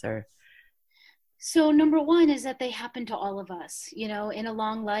transitions. So number one is that they happen to all of us, in a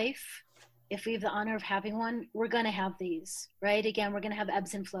long life. If we have the honor of having one, we're going to have these, right? Again, we're going to have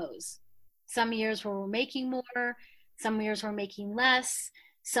ebbs and flows. Some years where we're making more, Some years we're making less.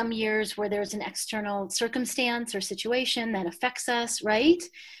 Some years where there's an external circumstance or situation that affects us, right?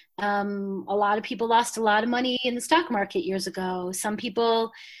 A lot of people lost a lot of money in the stock market years ago. Some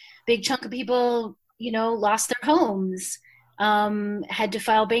people, big chunk of people, lost their homes, had to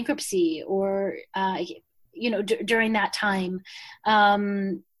file bankruptcy, or, during that time,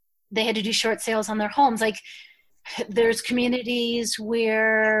 they had to do short sales on their homes. Like, there's communities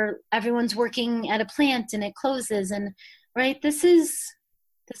where everyone's working at a plant and it closes, and right, this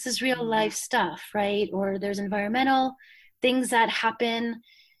is real life stuff, right? Or there's environmental things that happen.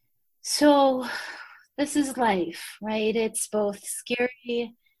 So this is life, right? It's both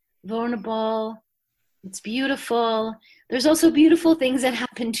scary, vulnerable, it's beautiful. There's also beautiful things that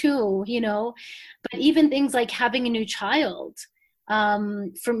happen too, but even things like having a new child,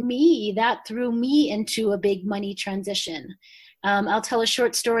 for me, that threw me into a big money transition. I'll tell a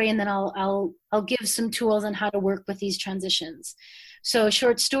short story, and then I'll give some tools on how to work with these transitions. So a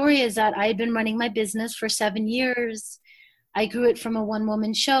short story is that I had been running my business for 7 years. I grew it from a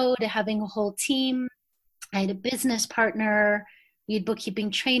one-woman show to having a whole team. I had a business partner. We had bookkeeping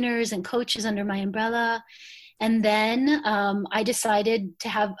trainers and coaches under my umbrella. And then I decided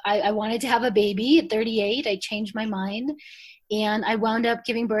I wanted to have a baby at 38. I changed my mind. And I wound up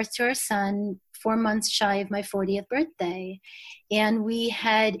giving birth to our son 4 months shy of my 40th birthday. And we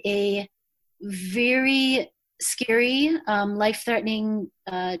had a very scary, life-threatening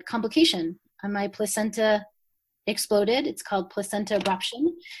complication. My placenta exploded. It's called placenta abruption.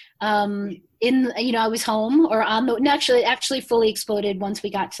 I was home or actually fully exploded once we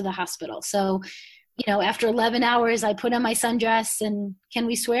got to the hospital. So, after 11 hours, I put on my sundress, and can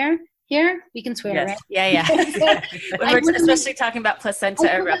we swear here? We can swear, yes. right? Yeah. When we're especially talking about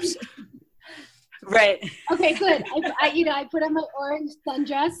placenta eruption. Right. Okay, good. I put on my orange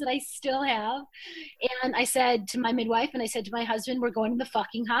sundress that I still have, and I said to my midwife and I said to my husband, we're going to the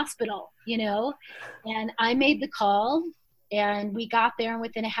fucking hospital, and I made the call, and we got there, and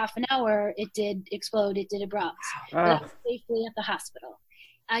within a half an hour, it did explode. It did erupt. But I was safely at the hospital.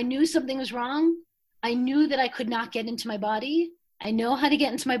 I knew something was wrong. I knew that I could not get into my body. I know how to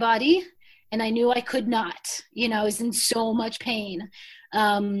get into my body, and I knew I could not. I was in so much pain.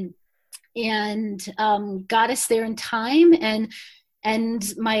 And got us there in time,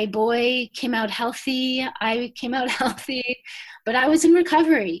 and my boy came out healthy. I came out healthy, but I was in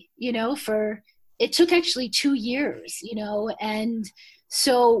recovery, it took actually 2 years, and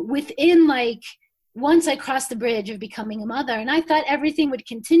so within once I crossed the bridge of becoming a mother, and I thought everything would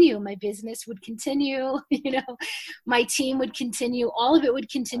continue, my business would continue, my team would continue, all of it would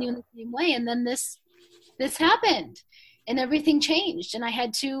continue in the same way, and then this happened. And everything changed, and I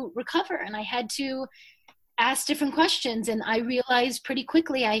had to recover, and I had to ask different questions. And I realized pretty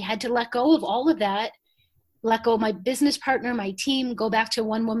quickly I had to let go of all of that, let go of my business partner, my team, go back to a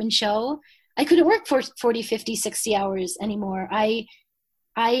one-woman show. I couldn't work for 40, 50, 60 hours anymore. When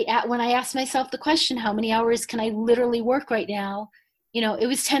I asked myself the question, how many hours can I literally work right now? It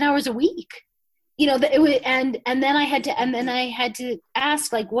was 10 hours a week. And then I had to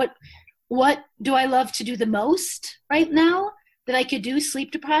ask, what do I love to do the most right now that I could do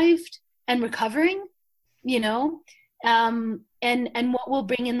sleep deprived and recovering, and what will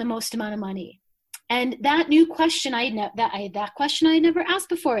bring in the most amount of money? And that new question, that question I had never asked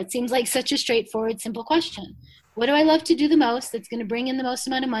before. It seems like such a straightforward, simple question. What do I love to do the most that's going to bring in the most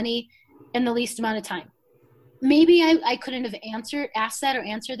amount of money in the least amount of time? Maybe I couldn't have asked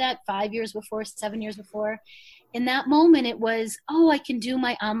that 5 years before, 7 years before. In that moment, it was, I can do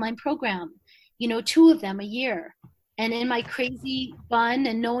my online program, 2 of them a year. And in my crazy fun,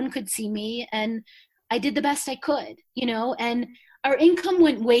 and no one could see me. And I did the best I could, and our income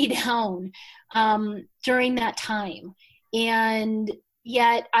went way down during that time. And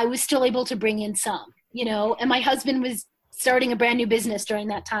yet I was still able to bring in some, and my husband was starting a brand new business during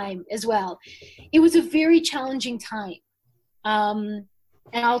that time as well. It was a very challenging time.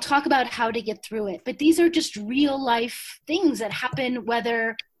 And I'll talk about how to get through it. But these are just real life things that happen,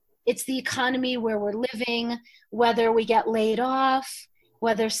 whether it's the economy where we're living, whether we get laid off,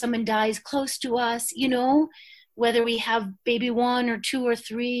 whether someone dies close to us, whether we have baby 1 or 2 or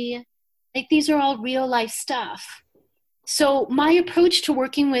 3. These are all real life stuff. So my approach to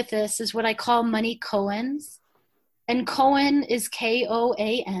working with this is what I call money koans. And koan is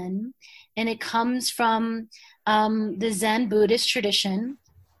Koan, and it comes from the Zen Buddhist tradition.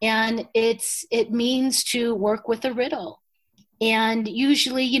 And it means to work with a riddle. And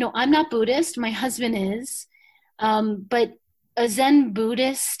usually, I'm not Buddhist, my husband is, but a Zen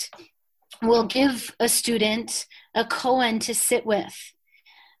Buddhist will give a student a koan to sit with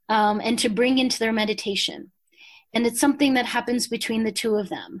and to bring into their meditation. And it's something that happens between the two of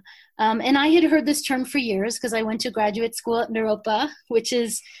them. And I had heard this term for years because I went to graduate school at Naropa, which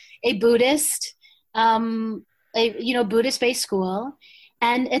is a Buddhist, Buddhist-based school.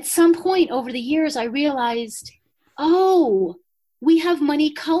 And at some point over the years, I realized, oh, we have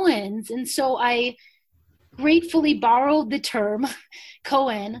money koans. And so I gratefully borrowed the term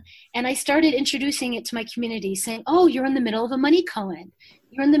koan, and I started introducing it to my community, saying, oh, you're in the middle of a money koan.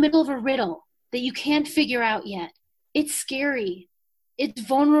 You're in the middle of a riddle that you can't figure out yet. It's scary. It's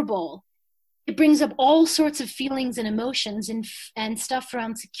vulnerable. It brings up all sorts of feelings and emotions and stuff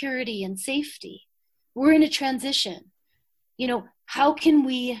around security and safety. We're in a transition. How can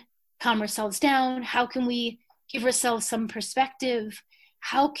we calm ourselves down? How can we give ourselves some perspective?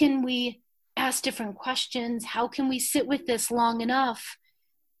 How can we ask different questions? How can we sit with this long enough,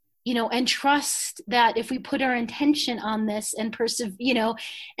 and trust that if we put our intention on this and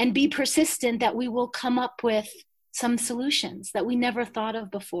and be persistent, that we will come up with some solutions that we never thought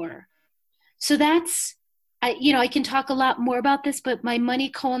of before. So that's, I can talk a lot more about this, but my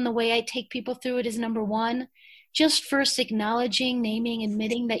money koan, the way I take people through it is, number one, just first acknowledging, naming,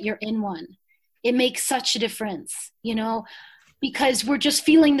 admitting that you're in one. It makes such a difference, because we're just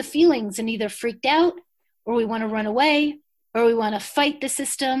feeling the feelings and either freaked out, or we want to run away, or we want to fight the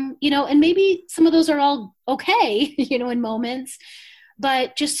system, and maybe some of those are all okay, in moments,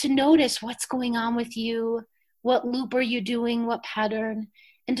 but just to notice what's going on with you, what loop are you doing, what pattern,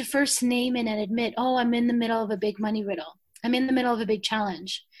 and to first name it and admit, oh, I'm in the middle of a big money riddle. I'm in the middle of a big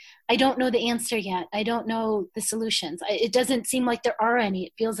challenge. I don't know the answer yet. I don't know the solutions. It doesn't seem like there are any.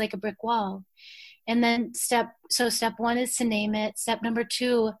 It feels like a brick wall. And then step one is to name it. Step number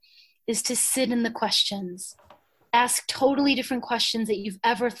two is to sit in the questions. Ask totally different questions that you've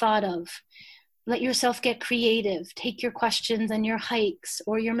ever thought of. Let yourself get creative. Take your questions on your hikes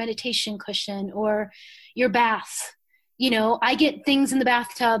or your meditation cushion or your bath. I get things in the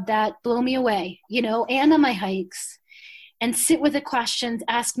bathtub that blow me away, and on my hikes. And sit with the questions,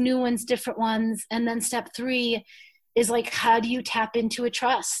 ask new ones, different ones. And then step three is like, how do you tap into a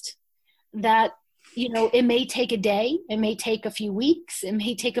trust that, it may take a day, it may take a few weeks, it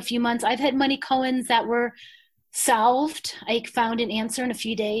may take a few months. I've had money koans that were solved. I found an answer in a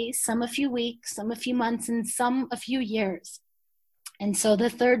few days, some a few weeks, some a few months, and some a few years. And so the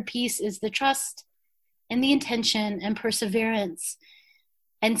third piece is the trust and the intention and perseverance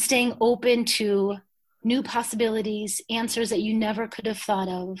and staying open to new possibilities, answers that you never could have thought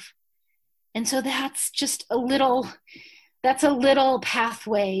of. And so that's just a little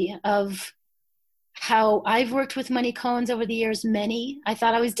pathway of how I've worked with money koans over the years. Many, I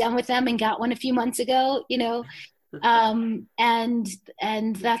thought I was done with them and got one a few months ago, and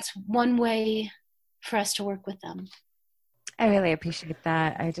that's one way for us to work with them. I really appreciate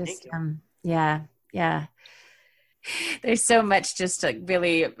that. I just, yeah. There's so much just to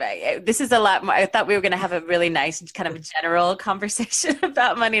really, this is a lot more. I thought we were going to have a really nice kind of general conversation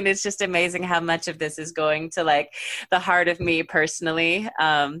about money. And it's just amazing how much of this is going to like the heart of me personally.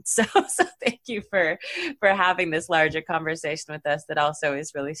 So thank you for having this larger conversation with us that also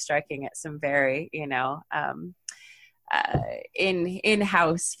is really striking at some very,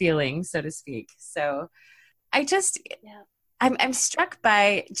 in-house feelings, so to speak. So I just, I'm struck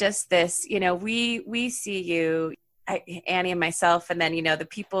by just this, we see you, Annie and myself, and then, the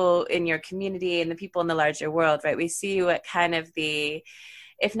people in your community and the people in the larger world, right? We see you at kind of the,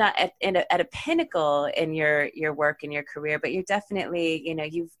 if not at a pinnacle in your work and your career, but you're definitely,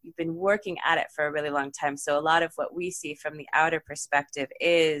 you've been working at it for a really long time. So a lot of what we see from the outer perspective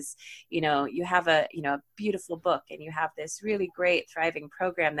is, you have a beautiful book and you have this really great thriving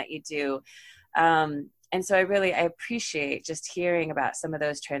program that you do. And so I appreciate just hearing about some of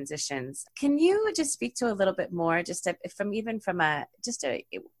those transitions. Can you just speak to a little bit more, just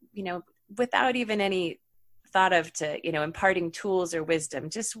without even any thought of imparting tools or wisdom,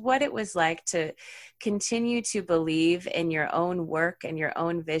 just what it was like to continue to believe in your own work and your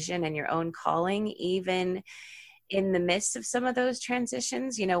own vision and your own calling, even in the midst of some of those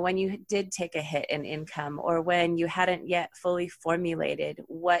transitions, when you did take a hit in income or when you hadn't yet fully formulated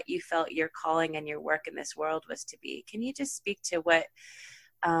what you felt your calling and your work in this world was to be. Can you just speak to what,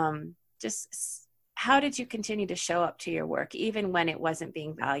 how did you continue to show up to your work, even when it wasn't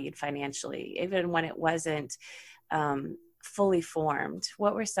being valued financially, even when it wasn't fully formed?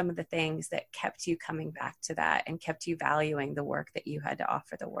 What were some of the things that kept you coming back to that and kept you valuing the work that you had to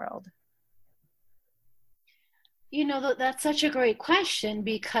offer the world? That's such a great question,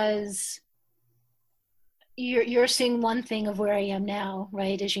 because you're seeing one thing of where I am now,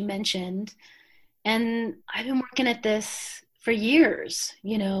 right, as you mentioned. And I've been working at this for years,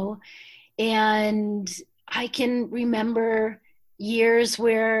 and I can remember years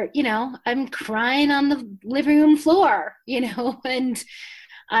where, I'm crying on the living room floor, and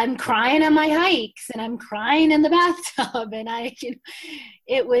I'm crying on my hikes and I'm crying in the bathtub. And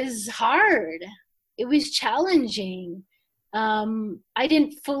it was hard. It was challenging. I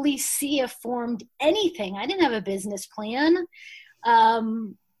didn't fully see a formed anything. I didn't have a business plan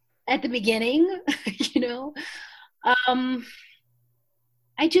at the beginning, you know.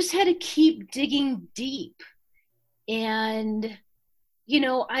 I just had to keep digging deep. And,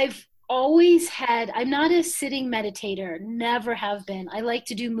 I've always I'm not a sitting meditator, never have been. I like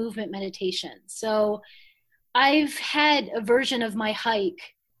to do movement meditation. So I've had a version of my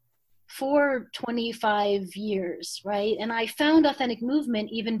hike for 25 years, right? And I found authentic movement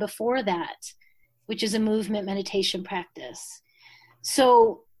even before that, which is a movement meditation practice.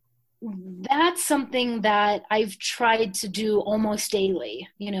 So that's something that I've tried to do almost daily,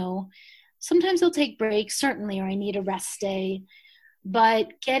 Sometimes I'll take breaks, certainly, or I need a rest day.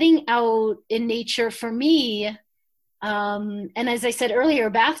 But getting out in nature for me, and as I said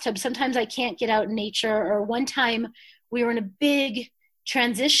earlier, bathtub, sometimes I can't get out in nature. Or one time we were in a big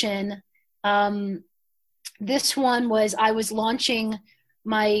transition. This one was, I was launching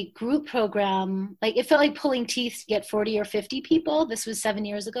my group program. Like, it felt like pulling teeth to get 40 or 50 people. This was 7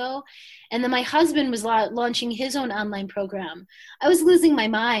 years ago. And then my husband was launching his own online program. I was losing my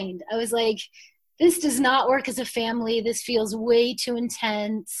mind. I was like, this does not work as a family. This feels way too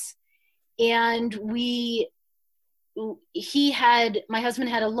intense. And my husband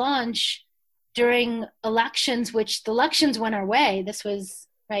had a launch during elections, which the elections went our way. This was,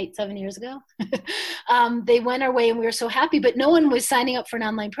 right, 7 years ago. They went our way and we were so happy, but no one was signing up for an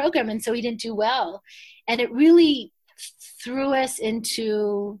online program. And so he didn't do well. And it really threw us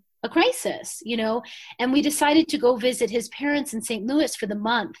into a crisis, and we decided to go visit his parents in St. Louis for the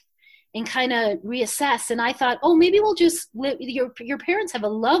month and kind of reassess. And I thought, oh, maybe we'll just live. Your parents have a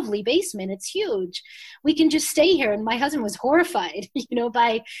lovely basement. It's huge. We can just stay here. And my husband was horrified,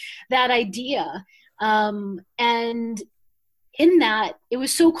 by that idea. And in that, it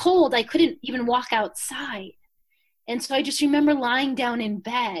was so cold, I couldn't even walk outside. And so I just remember lying down in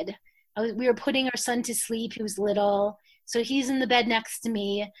bed. We were putting our son to sleep. He was little. So he's in the bed next to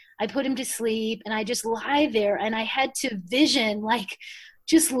me. I put him to sleep and I just lie there, and I had to vision like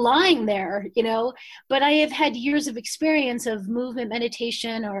just lying there, but I have had years of experience of movement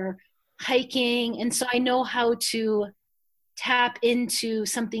meditation or hiking. And so I know how to tap into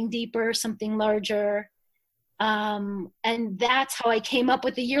something deeper, something larger. And that's how I came up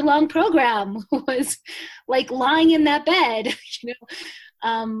with the year-long program, was like lying in that bed,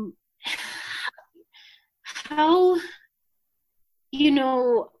 how,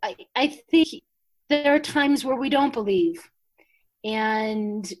 I think there are times where we don't believe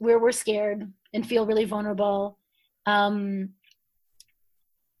and where we're scared and feel really vulnerable. And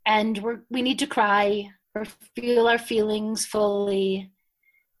we need to cry or feel our feelings fully.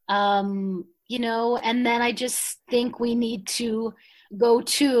 And then I just think we need to go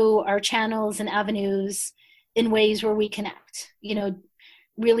to our channels and avenues in ways where we connect,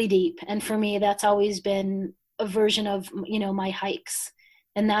 really deep. And for me, that's always been a version of, my hikes.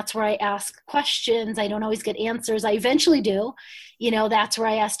 And that's where I ask questions. I don't always get answers. I eventually do. That's where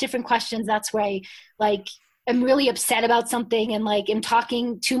I ask different questions. That's where I am really upset about something and am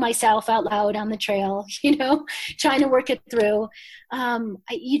talking to myself out loud on the trail, trying to work it through.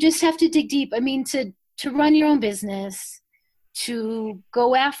 You just have to dig deep. I mean, to run your own business, to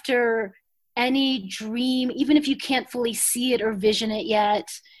go after any dream, even if you can't fully see it or vision it yet,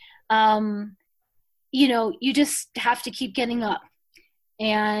 you just have to keep getting up.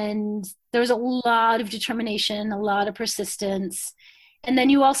 And there's a lot of determination, a lot of persistence. And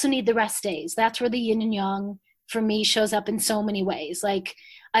then you also need the rest days. That's where the yin and yang for me shows up in so many ways. Like,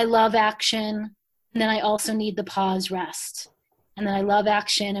 I love action, and then I also need the pause rest. And then I love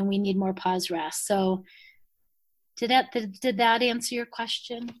action, and we need more pause rest. So did that answer your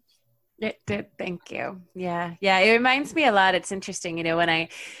question? It did. Thank you. Yeah. Yeah. It reminds me a lot. It's interesting,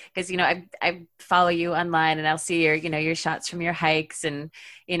 because, I follow you online and I'll see your shots from your hikes and,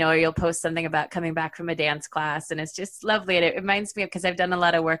 or you'll post something about coming back from a dance class, and it's just lovely. And it reminds me of, because I've done a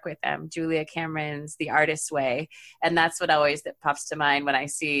lot of work with Julia Cameron's The Artist's Way. And that's what always that pops to mind when I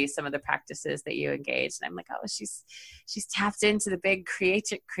see some of the practices that you engage. And I'm like, oh, she's tapped into the big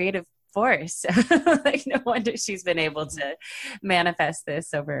creative force. Like, no wonder she's been able to manifest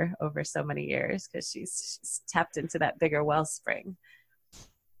this over so many years, because she's tapped into that bigger wellspring.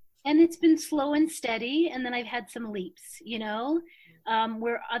 And it's been slow and steady, and then I've had some leaps,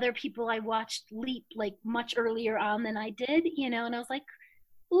 where other people I watched leap like much earlier on than I did, and I was like,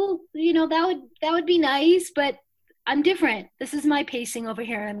 oh, that would be nice, but I'm different. This is my pacing over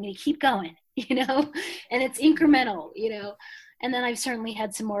here, and I'm going to keep going, and it's incremental. And then I've certainly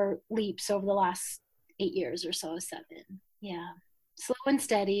had some more leaps over the last 8 years or so, 7. Yeah. Slow and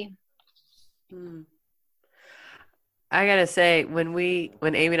steady. Hmm. I gotta say, when Amy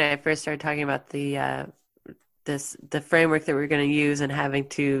and I first started talking about the framework that we're going to use and having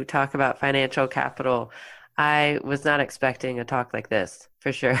to talk about financial capital, I was not expecting a talk like this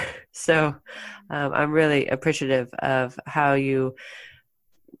for sure. So I'm really appreciative of how you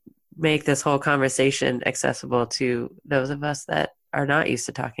make this whole conversation accessible to those of us that are not used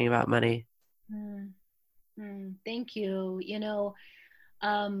to talking about money. Thank you.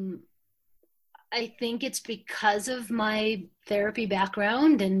 I think it's because of my therapy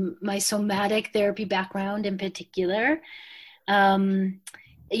background and my somatic therapy background in particular. I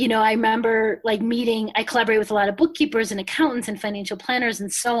remember I collaborate with a lot of bookkeepers and accountants and financial planners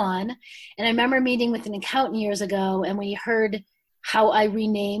and so on. And I remember meeting with an accountant years ago, and we heard how I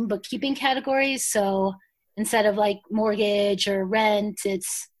rename bookkeeping categories. So instead of mortgage or rent,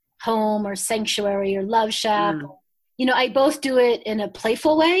 it's home or sanctuary or love shack. I both do it in a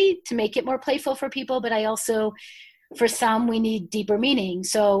playful way to make it more playful for people, but I also, for some, we need deeper meaning.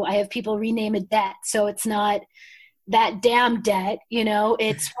 So I have people rename a debt. So it's not that damn debt,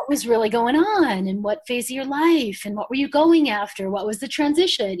 it's what was really going on and what phase of your life and what were you going after? What was the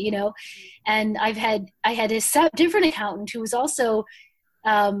transition, And I had a different accountant who was also,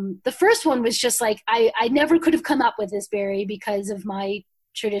 the first one was just I never could have come up with this, Barry, because of my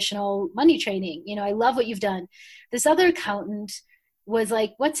traditional money training. I love what you've done. This other accountant was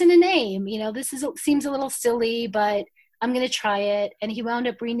like, what's in a name? Seems a little silly, but I'm going to try it. And he wound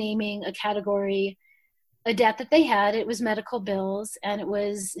up renaming a category, a debt that they had. It was medical bills, and it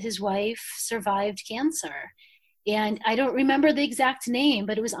was his wife survived cancer. And I don't remember the exact name,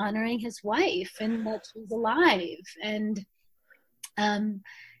 but it was honoring his wife and that she was alive. And,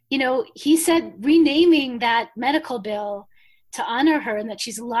 he said renaming that medical bill to honor her and that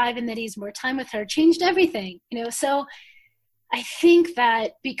she's alive and that he's more time with her changed everything, So I think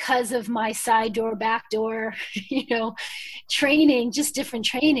that because of my side door, back door, training, just different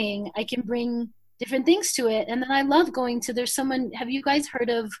training, I can bring different things to it. And then I love have you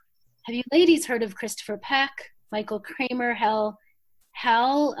ladies heard of Christopher Peck, Michael Kramer, Hal,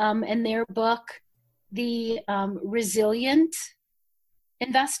 and their book, The Resilient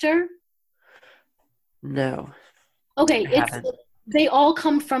Investor? No. Okay, they all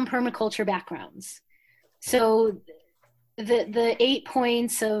come from permaculture backgrounds. So the 8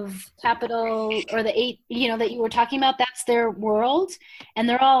 points of capital, or the 8, that you were talking about, that's their world, and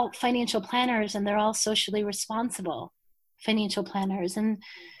they're all financial planners, and they're all socially responsible financial planners, and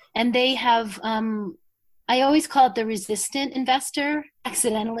they have I always call it the resistant investor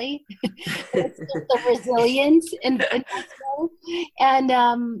accidentally. It's the resilient investor,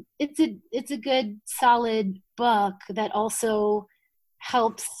 and it's a good solid book that also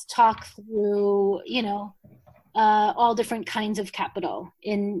helps talk through all different kinds of capital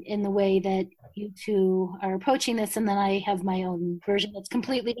in the way that you two are approaching this. And then I have my own version that's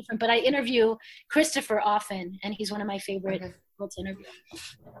completely different, but I interview Christopher often, and he's one of my favorite people to interview.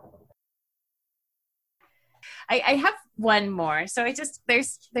 I have one more. So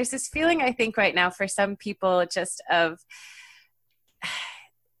there's this feeling, I think, right now for some people, just of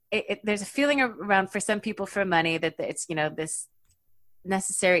there's a feeling around for some people for money that it's, this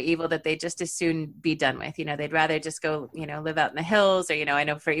necessary evil that they just as soon be done with. They'd rather just go, live out in the hills, or, I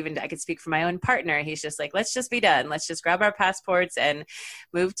know I could speak for my own partner. He's just like, let's just be done. Let's just grab our passports and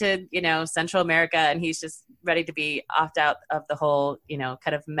move to, Central America. And he's just ready to be opt out of the whole,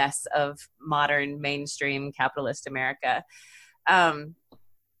 kind of mess of modern mainstream capitalist America.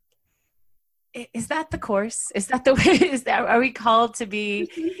 Is that the course? Is that the way? Are we called to be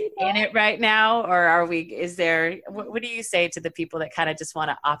in it right now? Or what do you say to the people that kind of just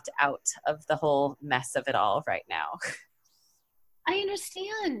want to opt out of the whole mess of it all right now? I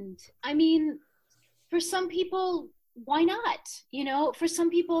understand. I mean, for some people, why not? For some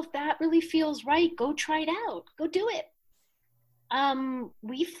people, if that really feels right, go try it out. Go do it.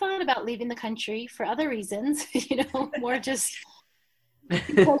 We've thought about leaving the country for other reasons, more just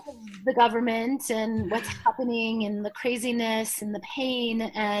because of the government and what's happening and the craziness and the pain.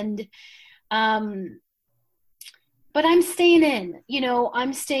 And but I'm staying in.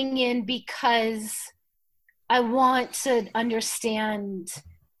 I'm staying in because I want to understand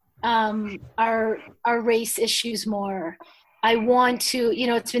our race issues more. I want to,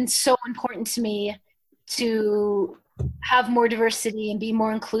 it's been so important to me to have more diversity and be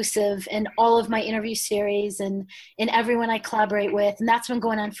more inclusive in all of my interview series and in everyone I collaborate with. And that's been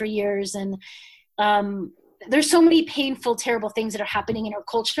going on for years. And there's so many painful, terrible things that are happening in our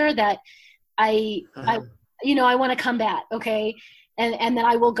culture that I want to combat. Okay. And then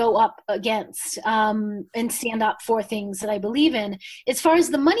I will go up against and stand up for things that I believe in. As far as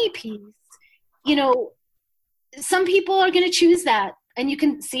the money piece, some people are going to choose that, and you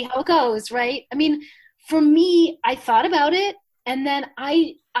can see how it goes, right? I mean, for me, I thought about it, and then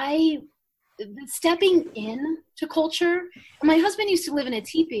I stepping in to culture. My husband used to live in a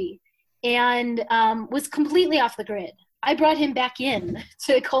teepee and was completely off the grid. I brought him back in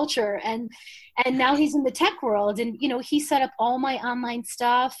to culture, and now he's in the tech world, and he set up all my online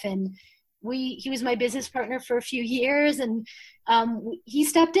stuff, and he was my business partner for a few years, and he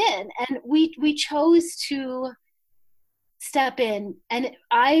stepped in, and we chose to step in, and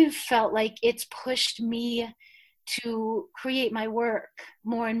I've felt like it's pushed me to create my work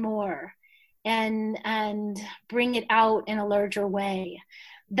more and more and bring it out in a larger way.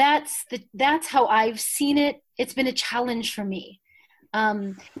 That's how I've seen it. It's been a challenge for me.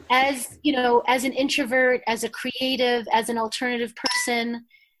 As an introvert, as a creative, as an alternative person,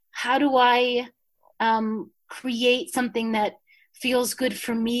 how do I create something that feels good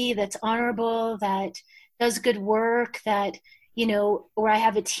for me, that's honorable, that does good work, that where I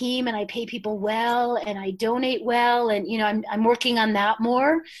have a team and I pay people well and I donate well, and I'm working on that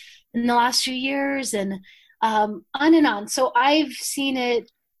more in the last few years, and on and on. So I've seen it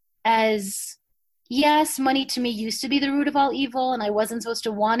as, yes, money to me used to be the root of all evil, and I wasn't supposed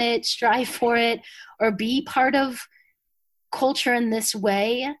to want it, strive for it, or be part of culture in this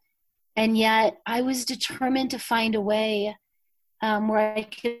way. And yet I was determined to find a way where I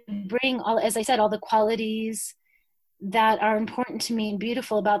could bring as I said, all the qualities that are important to me and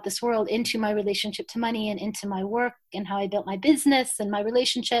beautiful about this world into my relationship to money and into my work and how I built my business and my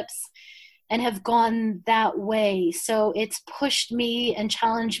relationships, and have gone that way. So it's pushed me and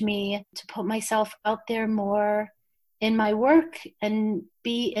challenged me to put myself out there more in my work and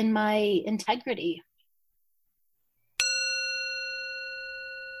be in my integrity.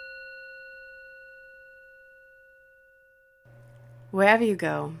 Wherever you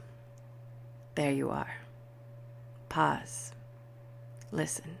go, there you are. Pause.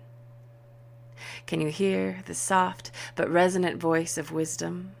 Listen. Can you hear the soft but resonant voice of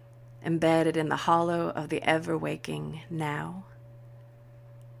wisdom embedded in the hollow of the ever-waking now?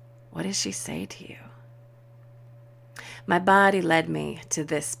 What does she say to you? My body led me to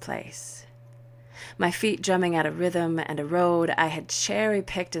this place, my feet drumming out a rhythm and a road I had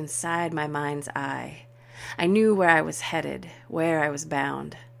cherry-picked inside my mind's eye. I knew where I was headed, where I was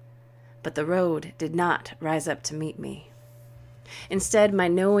bound, but the road did not rise up to meet me. Instead, my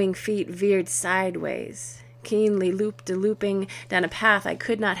knowing feet veered sideways, keenly loop-de-looping down a path I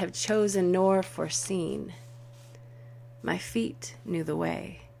could not have chosen nor foreseen. My feet knew the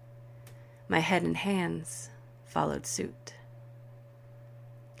way. My head and hands followed suit.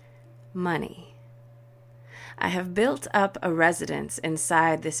 Money. I have built up a residence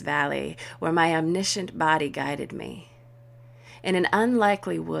inside this valley where my omniscient body guided me. In an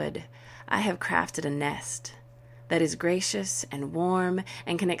unlikely wood, I have crafted a nest that is gracious and warm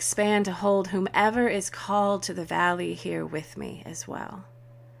and can expand to hold whomever is called to the valley here with me as well.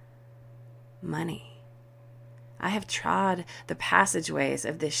 Money. I have trod the passageways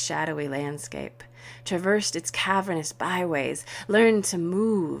of this shadowy landscape, traversed its cavernous byways, learned to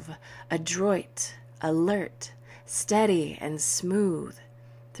move, adroit, alert, steady and smooth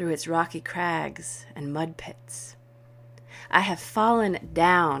through its rocky crags and mud pits. I have fallen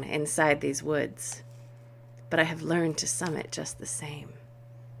down inside these woods, but I have learned to summit just the same.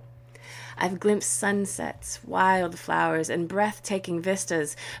 I've glimpsed sunsets, wildflowers, and breathtaking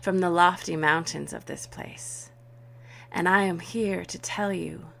vistas from the lofty mountains of this place, and I am here to tell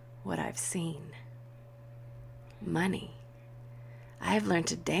you what I've seen. Money. I have learned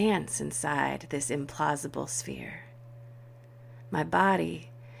to dance inside this implausible sphere. My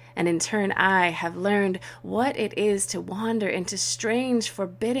body, and in turn I, have learned what it is to wander into strange,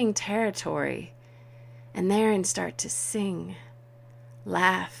 forbidding territory, and therein start to sing,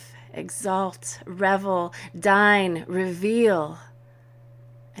 laugh, exalt, revel, dine, reveal,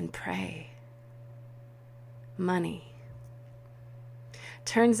 and pray. Money.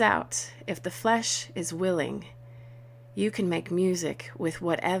 Turns out, if the flesh is willing, you can make music with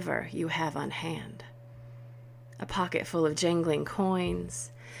whatever you have on hand. A pocket full of jangling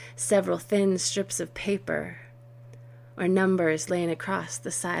coins, several thin strips of paper, or numbers laying across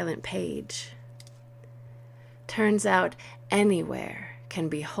the silent page. Turns out anywhere can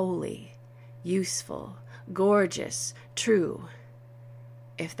be holy, useful, gorgeous, true,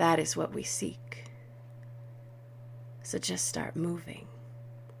 if that is what we seek. So just start moving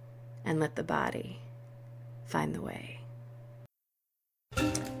and let the body find the way.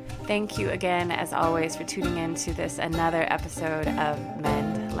 Thank you again, as always, for tuning in to this another episode of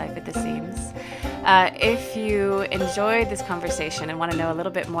Mend Life at the Seams. If you enjoyed this conversation and want to know a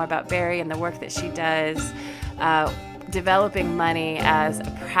little bit more about Barry and the work that she does, developing money as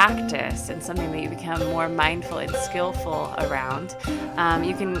a practice and something that you become more mindful and skillful around,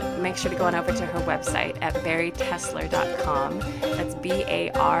 you can make sure to go on over to her website at barrytessler.com. That's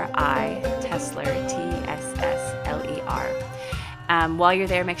BARI Tessler, TSSLER. While you're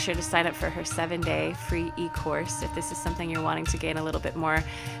there, make sure to sign up for her 7-day free e-course if this is something you're wanting to gain a little bit more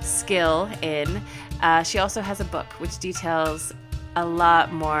skill in. She also has a book which details a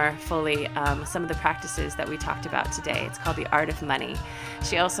lot more fully some of the practices that we talked about today. It's called The Art of Money.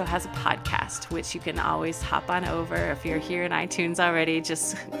 She also has a podcast, which you can always hop on over. If you're here in iTunes already,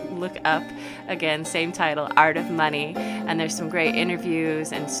 just look up, again, same title, Art of Money. And there's some great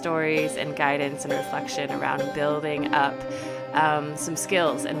interviews and stories and guidance and reflection around building up some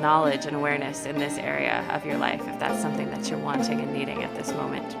skills and knowledge and awareness in this area of your life, if that's something that you're wanting and needing at this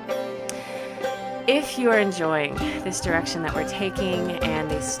moment. If you are enjoying this direction that we're taking and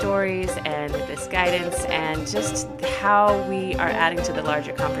these stories and this guidance and just how we are adding to the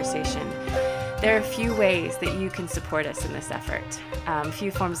larger conversation, there are a few ways that you can support us in this effort, a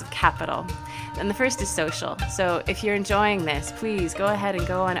few forms of capital. And the first is social. So if you're enjoying this, please go ahead and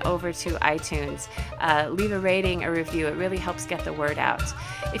go on over to iTunes. Leave a rating or review. It really helps get the word out.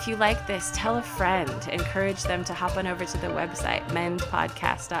 If you like this, tell a friend. Encourage them to hop on over to the website,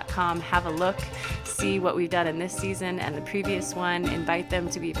 mendpodcast.com. Have a look, see what we've done in this season and the previous one. Invite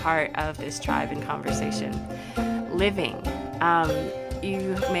them to be part of this tribe and conversation. Living.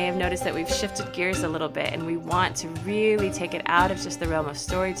 You may have noticed that we've shifted gears a little bit, and we want to really take it out of just the realm of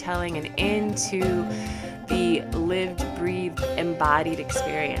storytelling and into the lived, breathed, embodied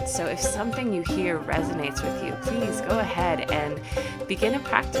experience. So if something you hear resonates with you, please go ahead and begin a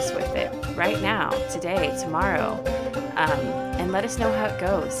practice with it right now, today, tomorrow, and let us know how it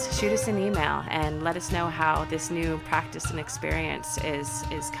goes. Shoot us an email and let us know how this new practice and experience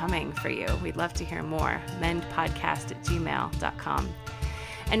is coming for you. We'd love to hear more. mendpodcast@gmail.com.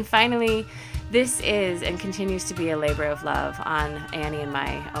 And finally, this is and continues to be a labor of love on Annie and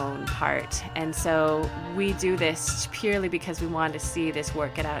my own part. And so we do this purely because we want to see this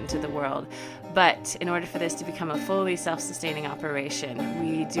work get out into the world. But in order for this to become a fully self-sustaining operation,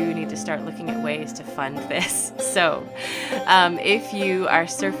 we do need to start looking at ways to fund this. So if you are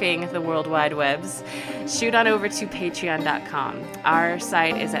surfing the World Wide Webs, shoot on over to patreon.com. Our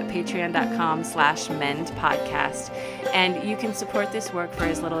site is at patreon.com/mendpodcast. And you can support this work for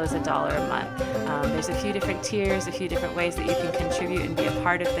as little as $1 a month. There's a few different tiers, a few different ways that you can contribute and be a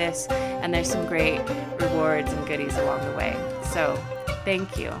part of this. And there's some great rewards and goodies along the way. So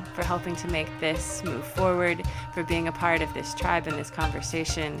thank you for helping to make this move forward, for being a part of this tribe and this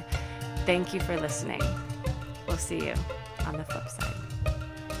conversation. Thank you for listening. We'll see you on the flip side.